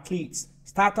 retired athletes,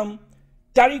 Statham,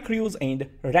 Terry Crews and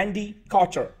Randy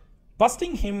Couture,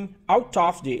 busting him out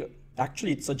of jail.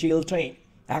 Actually, it's a jail train.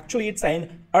 Actually, it's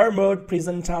an armored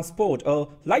prison transport, a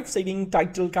life-saving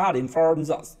title card informs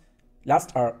us,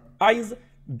 lest our eyes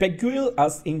beguile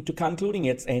us into concluding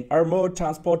it's an armored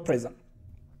transport prison.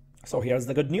 So here's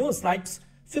the good news. Snipes,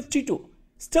 52,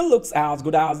 still looks as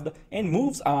good as and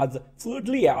moves as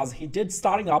fluidly as he did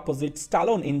starring opposite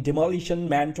Stallone in Demolition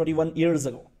Man 21 years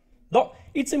ago. Though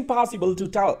it's impossible to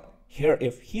tell here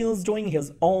if he's doing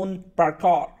his own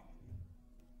parkour.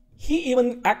 He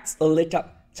even acts a little,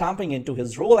 jumping into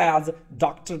his role as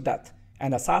Dr. Death,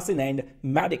 an assassin and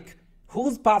medic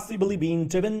who's possibly being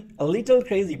driven a little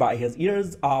crazy by his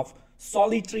years of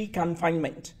solitary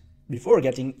confinement. before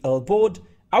getting elbowed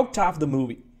out of the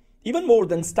movie. Even more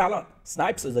than Stallone,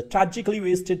 Snipes is a tragically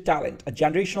wasted talent a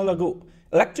generation ago.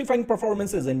 Electrifying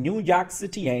performances in New York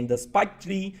City and the Spike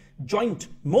Lee joint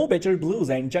Mo Better Blues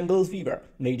and Jungle Fever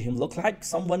made him look like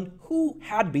someone who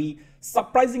had been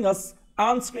surprising us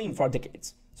on screen for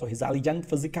decades. So his elegant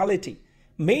physicality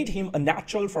made him a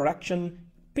natural for action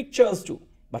pictures too.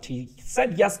 But he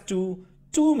said yes to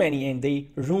too many and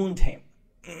they ruined him.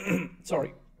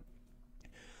 Sorry.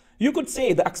 You could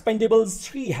say the Expendables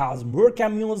 3 has more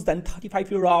cameos than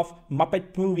 35 years of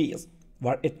Muppet movies,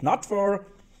 were it not for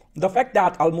the fact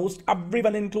that almost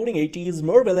everyone, including 80s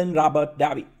more villain Robert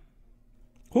Davi,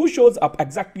 who shows up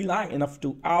exactly long enough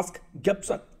to ask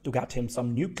Gibson to get him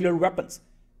some nuclear weapons,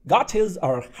 got his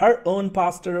or her own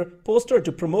poster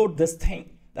to promote this thing.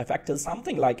 The effect is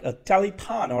something like a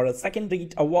telethon or a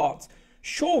second-rate awards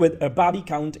show with a body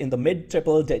count in the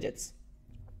mid-triple digits.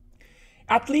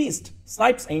 At least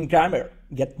Snipes and Grammer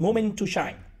get moment to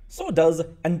shine. So does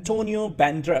Antonio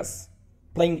Banderas,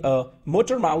 playing a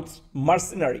motor-mouthed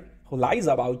mercenary who lies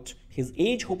about his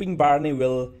age hoping Barney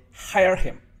will hire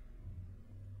him.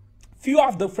 Few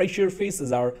of the fresher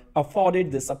faces are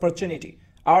afforded this opportunity.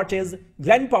 Ortiz,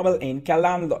 Glen Powell and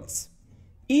Kellan Lutz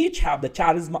each have the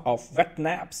charisma of wet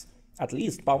naps. At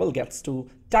least Powell gets to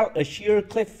tell a sheer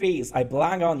cliff face, "I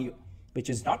belong on you," which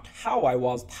is not how I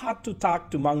was taught to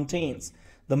talk to mountains.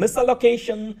 The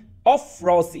misallocation of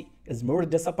Rousey is more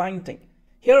disappointing.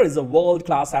 Here is a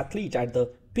world-class athlete at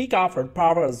the peak of her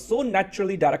powers, so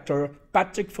naturally director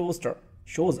Patrick Hughes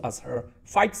shows us her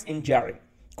fights in Jerry.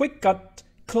 Quick cut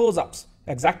close-ups,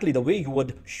 exactly the way you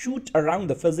would shoot around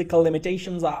the physical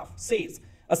limitations of, says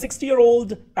a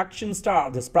 60-year-old action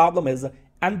star. This problem is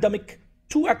endemic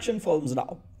to action films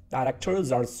now.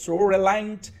 Directors are so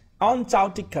reliant on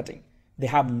chaotic cutting. They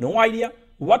have no idea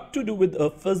what to do with a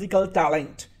physical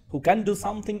talent who can do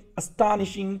something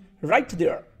astonishing right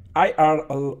there,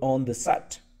 IRL on the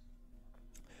set.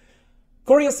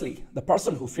 Curiously, the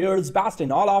person who fares best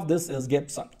in all of this is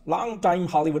Gibson, longtime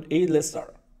Hollywood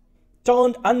A-lister,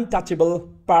 turned untouchable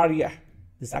pariah.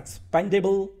 This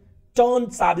expendable,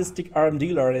 turned sadistic arm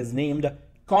dealer is named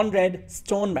Conrad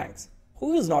Stonebanks,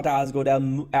 who is not as good a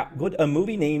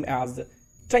movie name as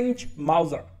Trench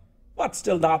Mauser, but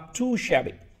still not too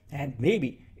shabby. And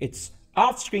maybe its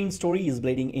off-screen story is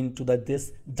bleeding into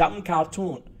this dumb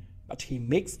cartoon, but he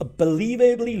makes a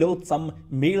believably loathsome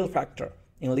male factor.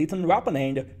 In Lethal Weapon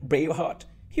and Braveheart,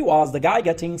 he was the guy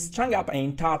getting strung up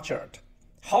and tortured,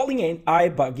 hauling and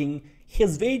eye-bugging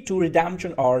his way to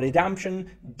redemption or redemption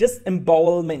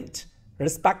disembowelment,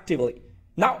 respectively.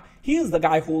 Now, he is the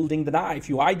guy holding the knife.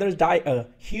 You either die a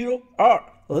hero or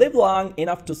live long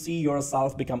enough to see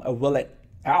yourself become a villain.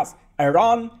 As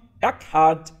Aaron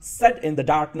Eckhart said in The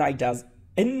Dark Knight, as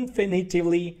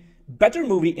infinitively better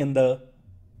movie in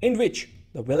which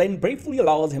the villain briefly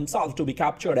allows himself to be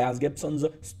captured, as Gibson's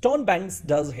Stonebanks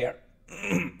does here.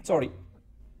 Sorry.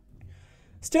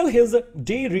 Still his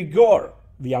de rigueur,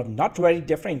 "We are not very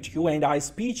different, you and I"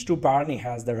 speech to Barney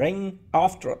has the ring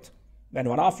of truth. When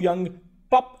one of young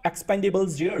Pop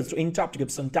Expendables dares to interrupt,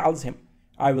 Gibson tells him,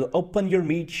 "I will open your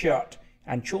meat shirt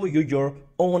and show you your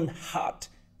own heart."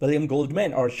 William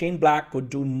Goldman or Shane Black could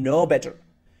do no better.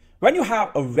 When you have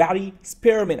a very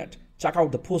spare minute, check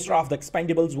out the poster of the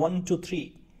Expendables 1 to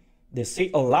 3. They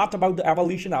say a lot about the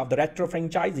evolution of the retro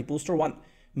franchise. Poster 1,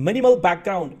 minimal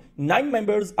background, 9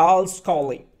 members all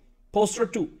scowling. Poster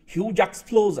 2, huge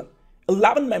explosion,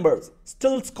 11 members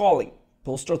still scowling.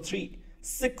 Poster 3,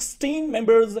 16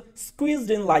 members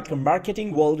squeezed in like a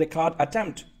marketing world record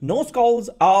attempt. No scowls,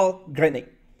 all grinning.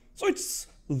 So it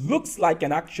looks like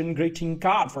an action greeting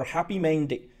card for Happy Man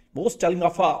Day. Most telling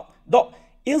of all, though,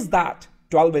 is that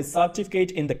 12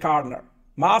 certificate in the corner.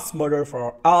 Mass murder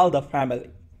for all the family.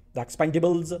 The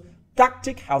Expendables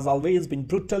tactic has always been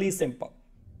brutally simple.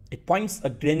 It points a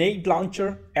grenade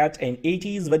launcher at an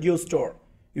 80s video store.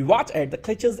 You watch as the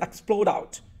clutches explode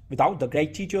out without the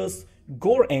gratuitous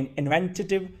gore and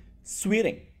inventive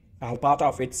swearing, all part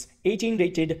of its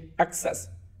 18-rated excess.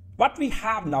 What we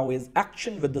have now is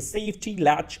action with the safety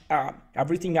latch on.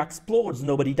 Everything explodes,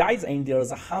 nobody dies, and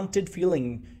there's a haunted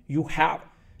feeling you have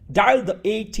dialed the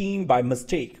A-team by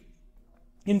mistake.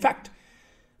 In fact,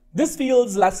 this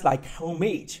feels less like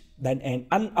homage than an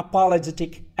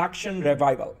unapologetic action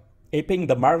revival, aping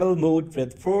the Marvel mood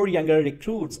with 4 younger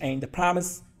recruits and the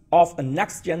promise of a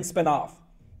next-gen spin-off.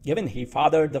 Given he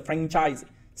fathered the franchise,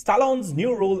 Stallone's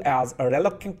new role as a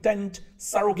reluctant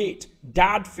surrogate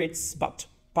dad fits, but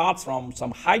parts from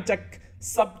some high-tech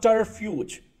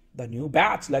subterfuge. The new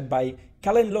batch led by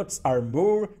Kellan Lutz are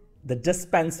more the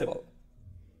dispensable.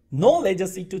 No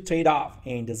legacy to trade off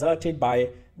and deserted by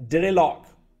dialogue.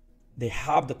 They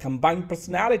have the combined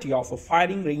personality of a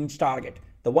firing range target,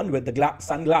 the one with the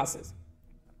sunglasses.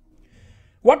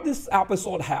 What this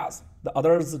episode has, the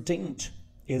others didn't,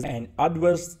 is an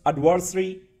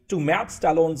adversary to Matt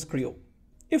Stallone's crew.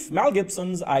 If Mel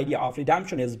Gibson's idea of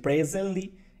redemption is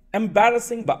brazenly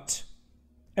embracing but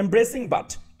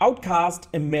outcast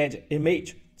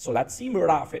image, so let's see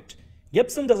more of it.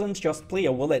 Gibson doesn't just play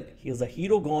a villain, he is a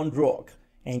hero gone rogue,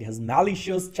 and his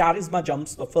malicious charisma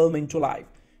jumps the film into life.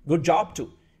 Good job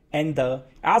too. And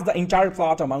as the entire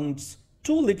plot amounts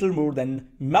to little more than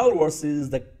Mel versus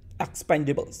the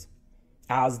Expendables,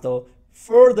 as the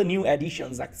further new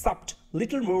additions accept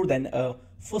little more than a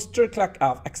fustercluck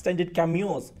of extended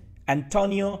cameos.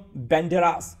 Antonio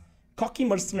Banderas, cocky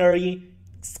mercenary,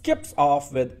 skips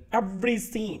off with every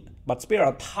scene, but spare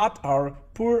a thought our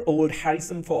poor old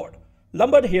Harrison Ford,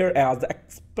 lumbered here as the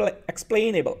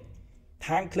explainable,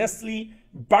 thanklessly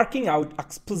barking out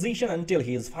exposition until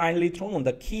he is finally thrown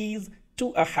the keys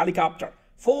to a helicopter.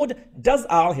 Ford does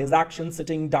all his action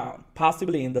sitting down,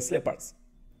 possibly in the slippers.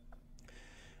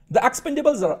 The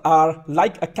Expendables are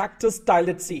like a cactus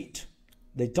toilet seat.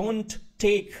 They don't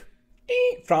take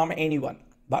from anyone.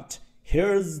 But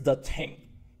here's the thing.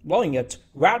 Blowing it,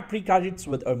 wad pre-credits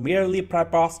with a merely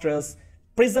preposterous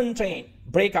prison train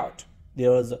breakout.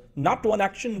 There's not one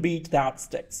action beat that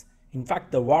sticks. In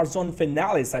fact, the Warzone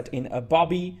finale set in a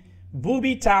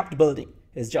booby-trapped building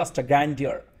is just a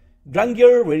grungier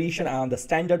variation on the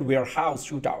standard warehouse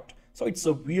shootout. So it's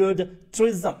a weird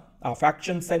truism of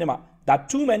action cinema that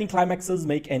too many climaxes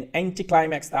make an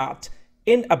anticlimax that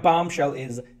in a bombshell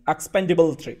is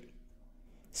Expendable 3.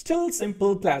 Still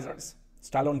simple pleasures.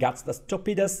 Stallone gets the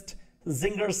stupidest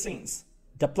zinger scenes,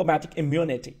 diplomatic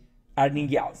immunity, Ernie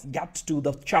yells, "Get to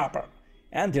the chopper."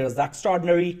 And there's the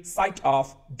extraordinary sight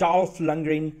of Dolph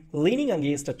Lundgren leaning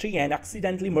against a tree and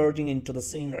accidentally merging into the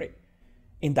scenery.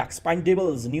 In the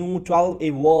Expendables' new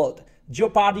 12A world,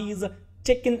 Jeopardy's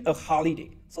taken a holiday,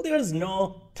 so there is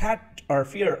no threat or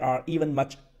fear or even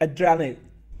much adrenaline.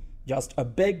 Just a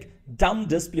big, dumb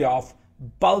display of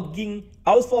bulging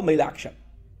alpha male action.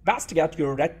 Best get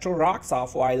your retro rocks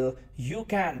off while you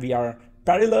can. We are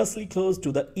perilously close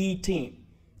to the E-team.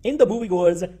 In the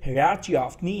moviegoer's hierarchy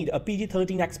of need, a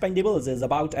PG-13 Expendables is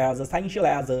about as essential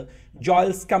as a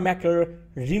Joel Schumacher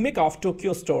remake of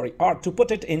Tokyo Story, or to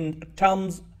put it in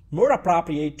terms more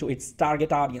appropriate to its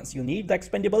target audience, you need the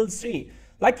Expendables 3,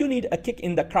 like you need a kick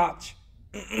in the crotch.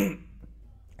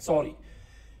 Sorry.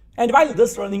 And while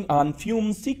this running on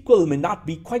fumes sequel may not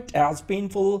be quite as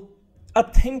painful a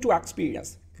thing to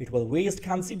experience, it will waste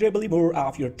considerably more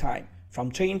of your time. From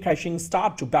train crashing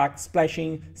start to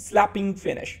backsplashing, slapping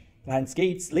finish.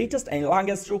 Lionsgate's latest and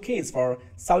longest showcase for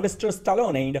Sylvester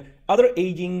Stallone and other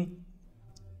aging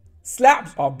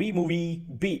slabs of B-movie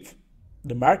beef.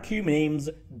 The marquee names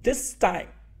this time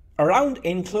around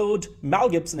include Mel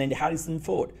Gibson and Harrison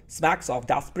Ford, smacks of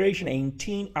desperation and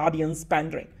teen audience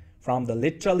pandering, from the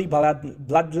literally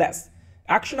bloodless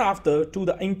action to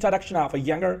the introduction of a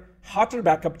younger, hotter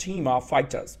backup team of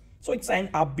fighters. So it's an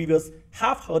obvious,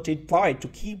 half-hearted ploy to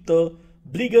keep the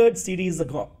Blizzard series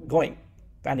going,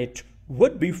 and it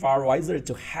would be far wiser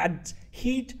to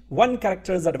heed one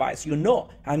character's advice. You know,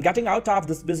 I'm getting out of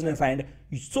this business, and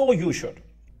so you should.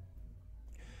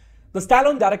 The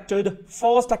Stallone-directed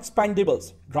first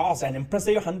Expendables grossed an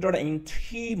impressive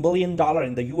 $103 million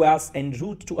in the US en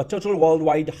route to a total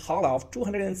worldwide haul of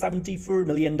 $274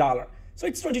 million. So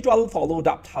its 2012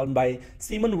 follow-up, helmed by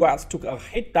Simon West, took a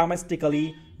hit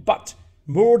domestically, but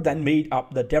more than made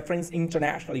up the difference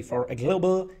internationally for a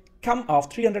global come of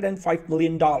 $305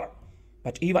 million.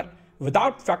 But even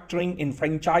without factoring in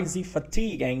franchisee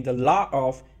fatigue and the law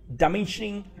of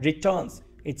diminishing returns,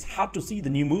 it's hard to see the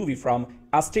new movie from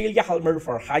Australia Helmer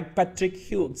for Patrick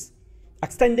Hughes,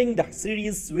 extending the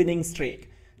series' winning streak,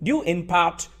 due in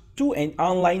part to an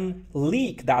online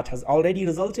leak that has already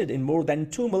resulted in more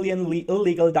than 2 million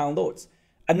illegal downloads,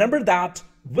 a number that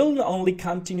will only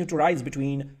continue to rise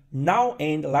between now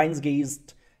and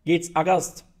Lionsgate's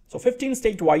August, so 15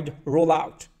 statewide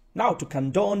rollout, now to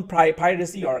condone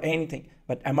piracy or anything,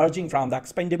 but emerging from the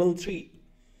Expendable 3.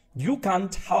 You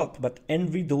can't help but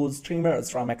envy those streamers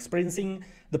from experiencing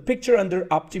the picture under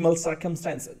optimal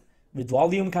circumstances, with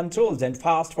volume controls and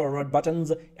fast-forward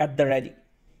buttons at the ready.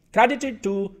 Credited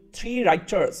to 3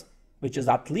 writers, which is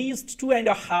at least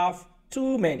 2.5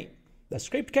 too many. The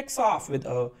script kicks off with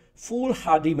a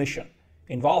foolhardy mission,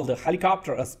 involved a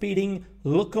helicopter, a speeding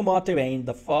locomotive, and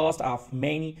the first of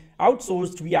many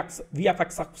outsourced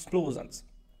VFX explosions.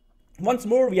 Once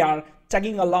more, we are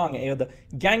tagging along with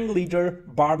gang leader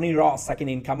Barney Ross, second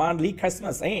in command Lee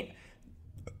Christmas, and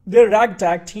their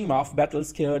ragtag team of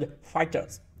battle-scared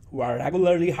fighters who are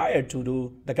regularly hired to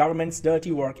do the government's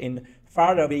dirty work in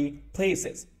faraway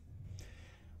places.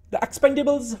 The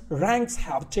Expendables ranks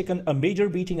have taken a major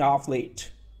beating of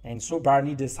late, and so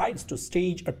Barney decides to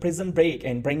stage a prison break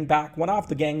and bring back one of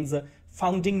the gang's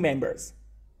founding members,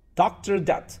 Dr.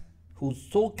 Death, who's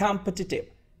so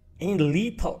competitive and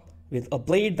lethal with a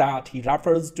blade that he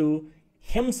refers to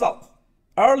himself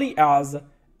early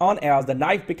on as the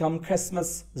knife becomes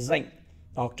Christmas zing.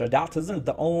 Dr. Death isn't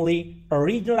the only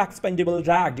original Expendable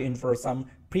dragged in for some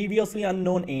previously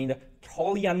unknown and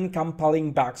wholly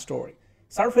uncompelling backstory.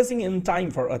 Surfacing in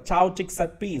time for a chaotic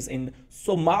set piece in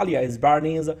Somalia is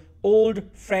Barney's old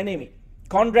frenemy,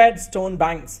 Conrad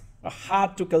Stonebanks, a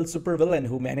hard-to-kill supervillain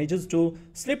who manages to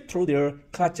slip through their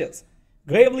clutches,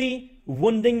 gravely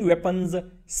wounding weapons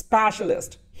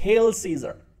specialist Hail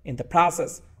Caesar in the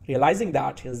process, realizing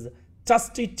that his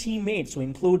trusty teammates, who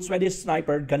include Swedish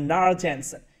sniper Gunnar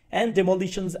Jensen and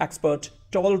demolitions expert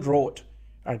Toll Roth,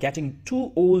 are getting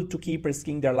too old to keep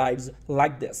risking their lives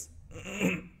like this.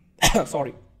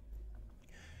 Sorry.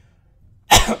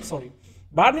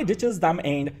 Barney ditches them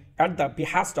and, at the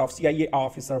behest of CIA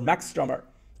officer Max Drummer,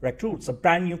 recruits a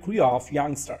brand new crew of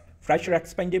youngster, fresher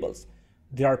Expendables.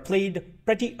 They are played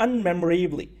pretty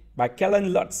unmemorably by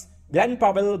Kellan Lutz, Glen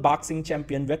Powell boxing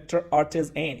champion Victor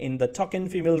Ortiz, and in the token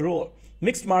female role,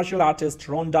 mixed martial artist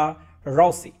Ronda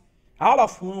Rousey, all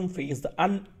of whom face the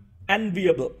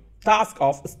unenviable task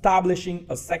of establishing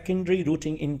a secondary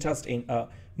rooting interest in a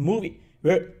movie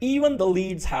where even the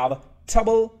leads have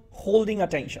trouble holding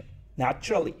attention.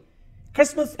 Naturally,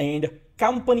 Christmas and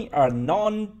company are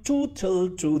none too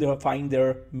thrilled to find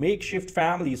their makeshift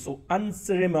family so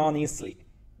unceremoniously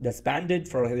disbanded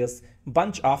for this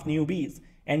bunch of newbies,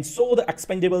 and so the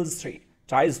Expendables 3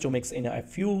 tries to mix in a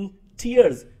few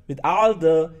tears with all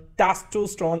the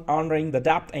testosterone, honoring the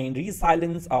depth and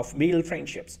resilience of male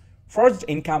friendships forged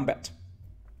in combat,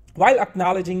 while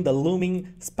acknowledging the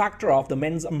looming specter of the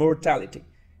men's mortality.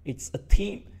 It's a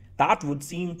theme that would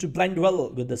seem to blend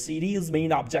well with the series'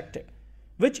 main objective,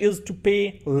 which is to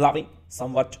pay loving,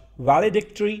 somewhat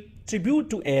valedictory tribute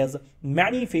to as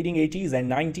many fading 80s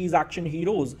and 90s action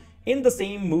heroes in the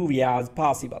same movie as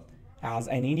possible. As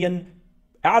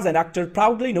an actor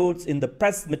proudly notes in the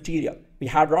press material, we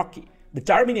had Rocky, the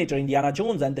Terminator, Indiana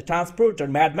Jones, and the Transporter,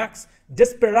 Mad Max,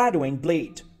 Desperado, and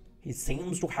Blade. He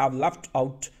seems to have left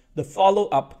out the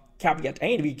follow-up caveat,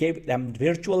 and we gave them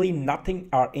virtually nothing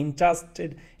are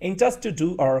interested to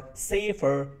do or say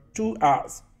for 2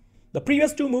 hours. The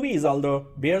previous 2 movies, although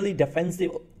barely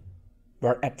defensible,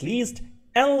 were at least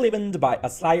enlivened by a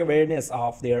sly awareness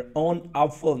of their own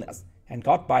awfulness and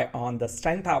got by on the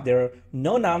strength of their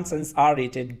no-nonsense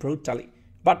R-rated brutally.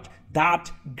 But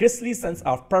that grisly sense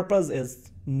of purpose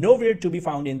is nowhere to be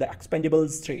found in the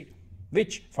Expendables 3,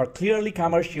 which, for clearly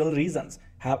commercial reasons,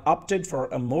 have opted for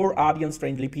a more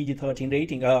audience-friendly PG-13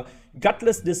 rating, a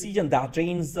gutless decision that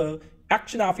drains the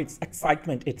action of its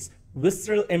excitement, its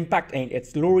visceral impact, and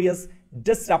its glorious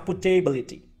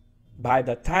disreputability. By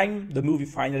the time the movie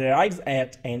finally arrives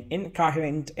at an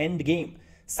incoherent endgame,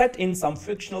 set in some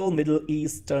fictional Middle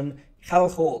Eastern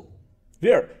hellhole,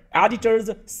 where editors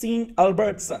Sean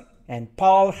Albertson and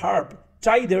Paul Harb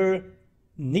try their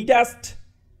neatest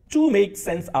to make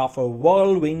sense of a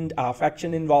whirlwind of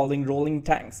action involving rolling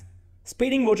tanks,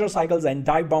 speeding motorcycles, and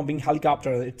dive-bombing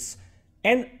helicopters. It's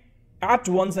at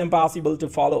once impossible to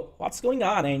follow what's going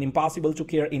on and impossible to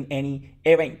care in any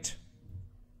event.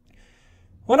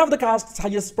 One of the cast's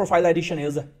highest profile addition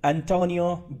is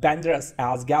Antonio Banderas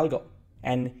as Galgo,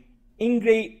 an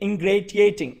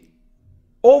ingratiating,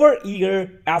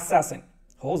 over-eager assassin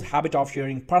whose habit of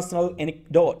sharing personal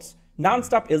anecdotes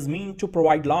non-stop is meant to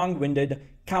provide long-winded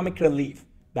comic relief.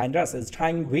 Banderas is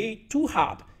trying way too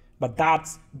hard, but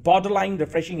that's borderline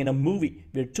refreshing in a movie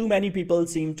where too many people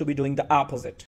seem to be doing the opposite.